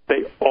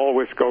 they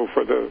always go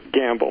for the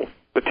gamble,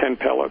 the 10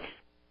 pellets.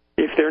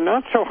 If they're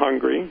not so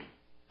hungry,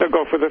 they'll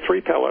go for the 3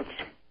 pellets.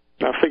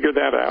 Now figure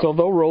that out. So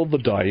they'll roll the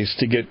dice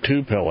to get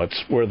 2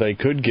 pellets where they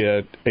could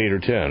get 8 or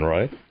 10,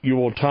 right? You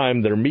will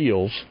time their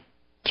meals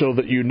so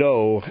that you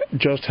know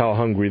just how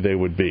hungry they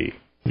would be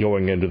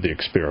going into the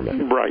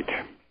experiment. Right.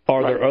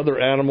 Are there other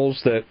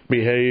animals that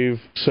behave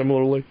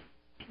similarly?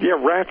 Yeah,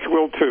 rats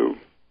will too.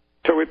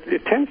 So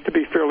it tends to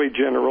be fairly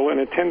general, and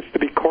it tends to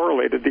be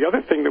correlated. The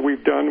other thing that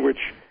we've done, which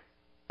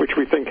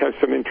we think has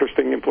some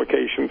interesting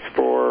implications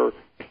for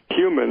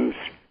humans,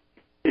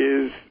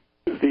 is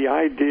the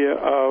idea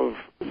of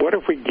what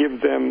if we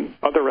give them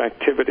other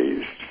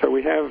activities? So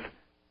we have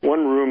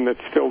one room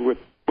that's filled with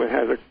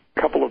has a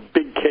couple of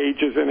big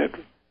cages in it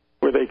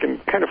where they can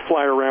kind of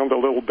fly around a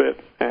little bit,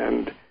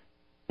 and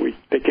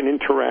they can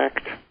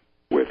interact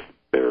with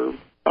their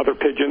other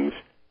pigeons.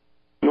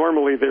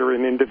 Normally they're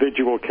in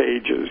individual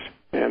cages,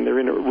 and they're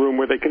in a room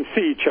where they can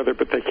see each other,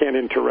 but they can't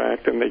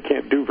interact and they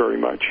can't do very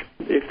much.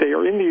 If they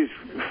are in these,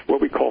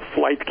 what we call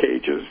flight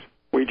cages,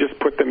 we just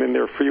put them in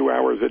there a few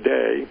hours a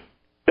day,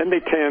 then they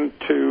tend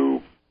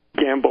to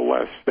gamble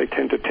less. They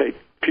tend to take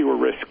fewer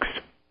risks.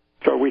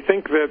 So we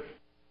think that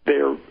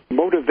their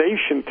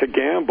motivation to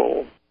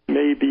gamble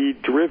may be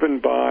driven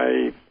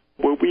by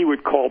what we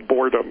would call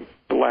boredom,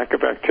 the lack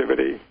of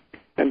activity.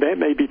 And that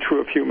may be true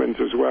of humans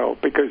as well,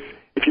 because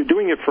if you're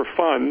doing it for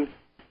fun,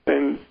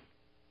 then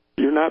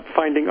you're not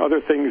finding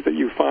other things that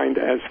you find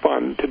as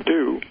fun to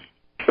do.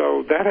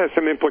 So that has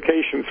some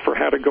implications for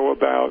how to go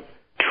about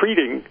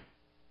treating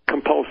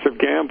compulsive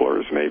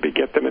gamblers, maybe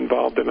get them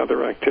involved in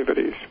other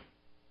activities.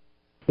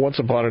 Once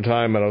upon a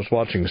time, and I was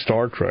watching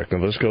Star Trek,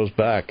 and this goes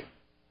back,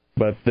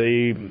 but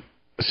they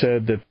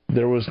said that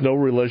there was no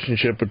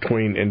relationship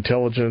between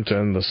intelligence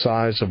and the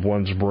size of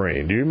one's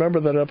brain. Do you remember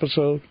that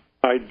episode?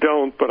 I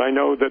don't, but I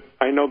know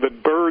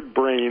that bird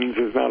brains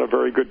is not a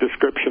very good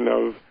description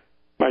of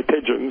my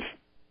pigeons.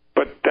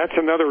 But that's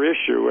another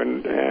issue,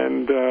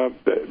 and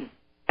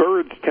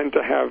birds tend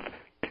to have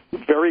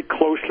very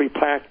closely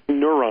packed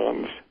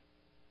neurons,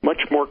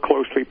 much more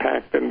closely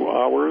packed than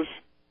ours,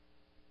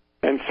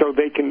 and so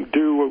they can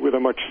do it with a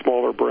much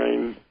smaller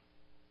brain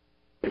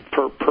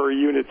per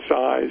unit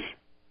size.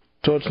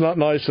 So it's not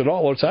nice at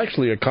all. It's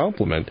actually a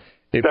compliment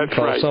if you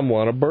call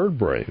someone a bird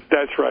brain.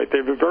 That's right. They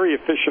have a very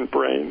efficient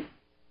brain.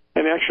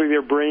 And actually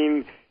their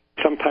brain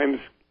sometimes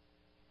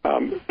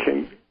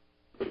can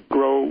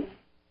grow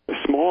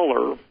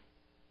smaller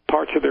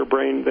parts of their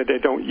brain that they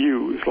don't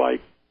use,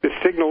 like the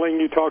signaling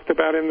you talked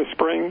about in the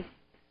spring.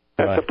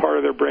 That's a part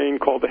of their brain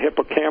called the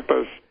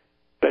hippocampus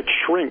that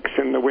shrinks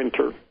in the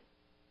winter.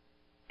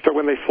 So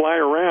when they fly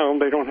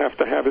around, they don't have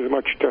to have as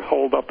much to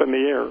hold up in the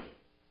air.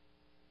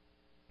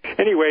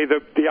 Anyway,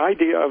 the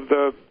idea of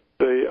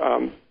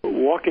the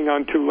walking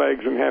on 2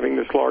 legs and having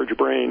this large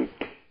brain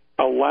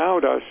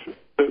allowed us,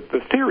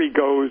 the theory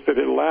goes that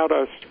it allowed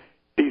us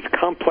these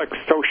complex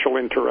social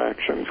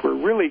interactions. We're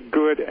really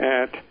good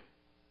at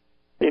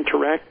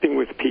interacting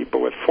with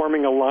people, at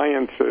forming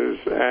alliances,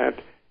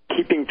 at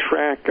keeping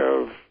track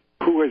of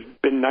who has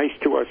been nice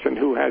to us and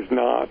who has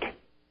not.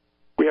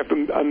 We have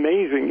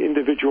amazing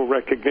individual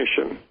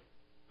recognition,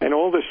 and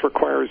all this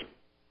requires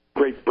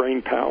great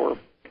brain power.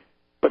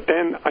 But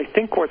then I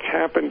think what's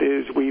happened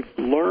is we've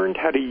learned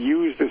how to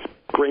use this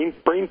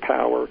brain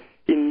power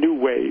in new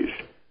ways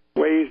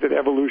that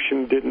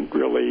evolution didn't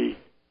really,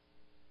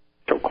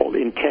 so-called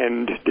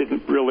intend,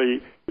 didn't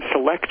really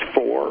select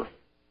for.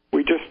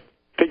 We just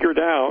figured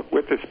out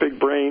with this big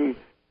brain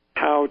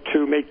how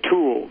to make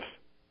tools,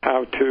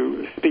 how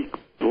to speak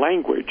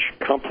language,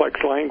 complex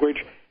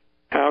language,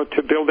 how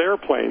to build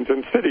airplanes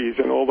and cities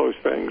and all those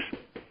things.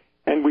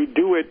 And we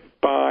do it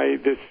by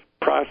this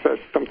process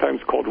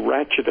sometimes called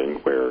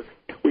ratcheting, where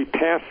we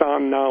pass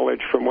on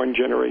knowledge from one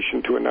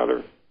generation to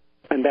another.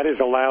 And that has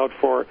allowed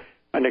for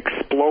an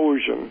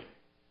explosion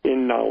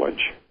in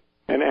knowledge.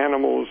 And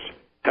animals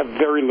have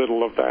very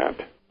little of that.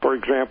 For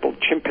example,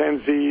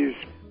 chimpanzees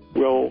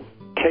will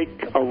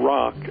take a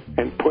rock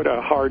and put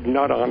a hard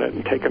nut on it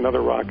and take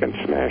another rock and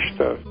smash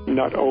the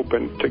nut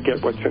open to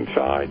get what's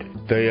inside.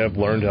 They have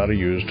learned how to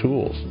use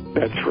tools.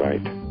 That's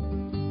right.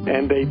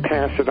 And they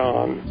pass it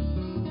on.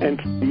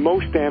 And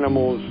most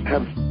animals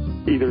have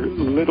either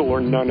little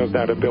or none of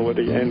that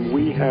ability, and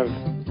we have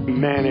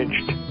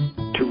managed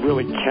to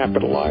really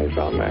capitalize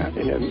on that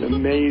in an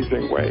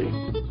amazing way.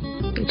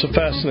 It's a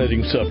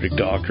fascinating subject,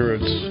 Doctor.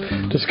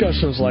 It's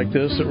discussions like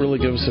this that really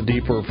give us a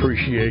deeper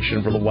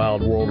appreciation for the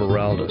wild world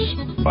around us.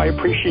 I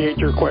appreciate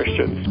your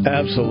questions.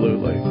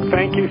 Absolutely.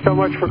 Thank you so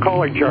much for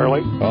calling,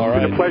 Charlie. All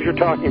right. It's been a pleasure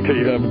talking to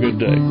you. Have a good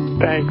day.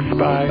 Thanks.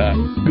 Bye.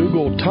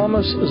 Google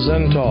Thomas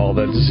Zentall,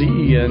 that's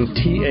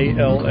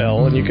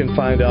Zentall, and you can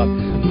find out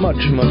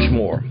much, much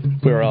more.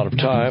 We're out of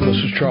time. This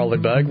is Charlie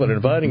Baglin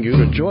inviting you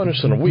to join us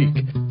in a week,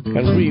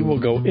 and we will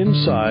go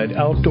inside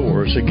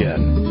outdoors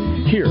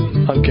again, here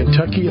on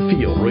Kentucky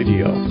Afield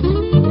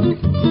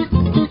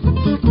Radio.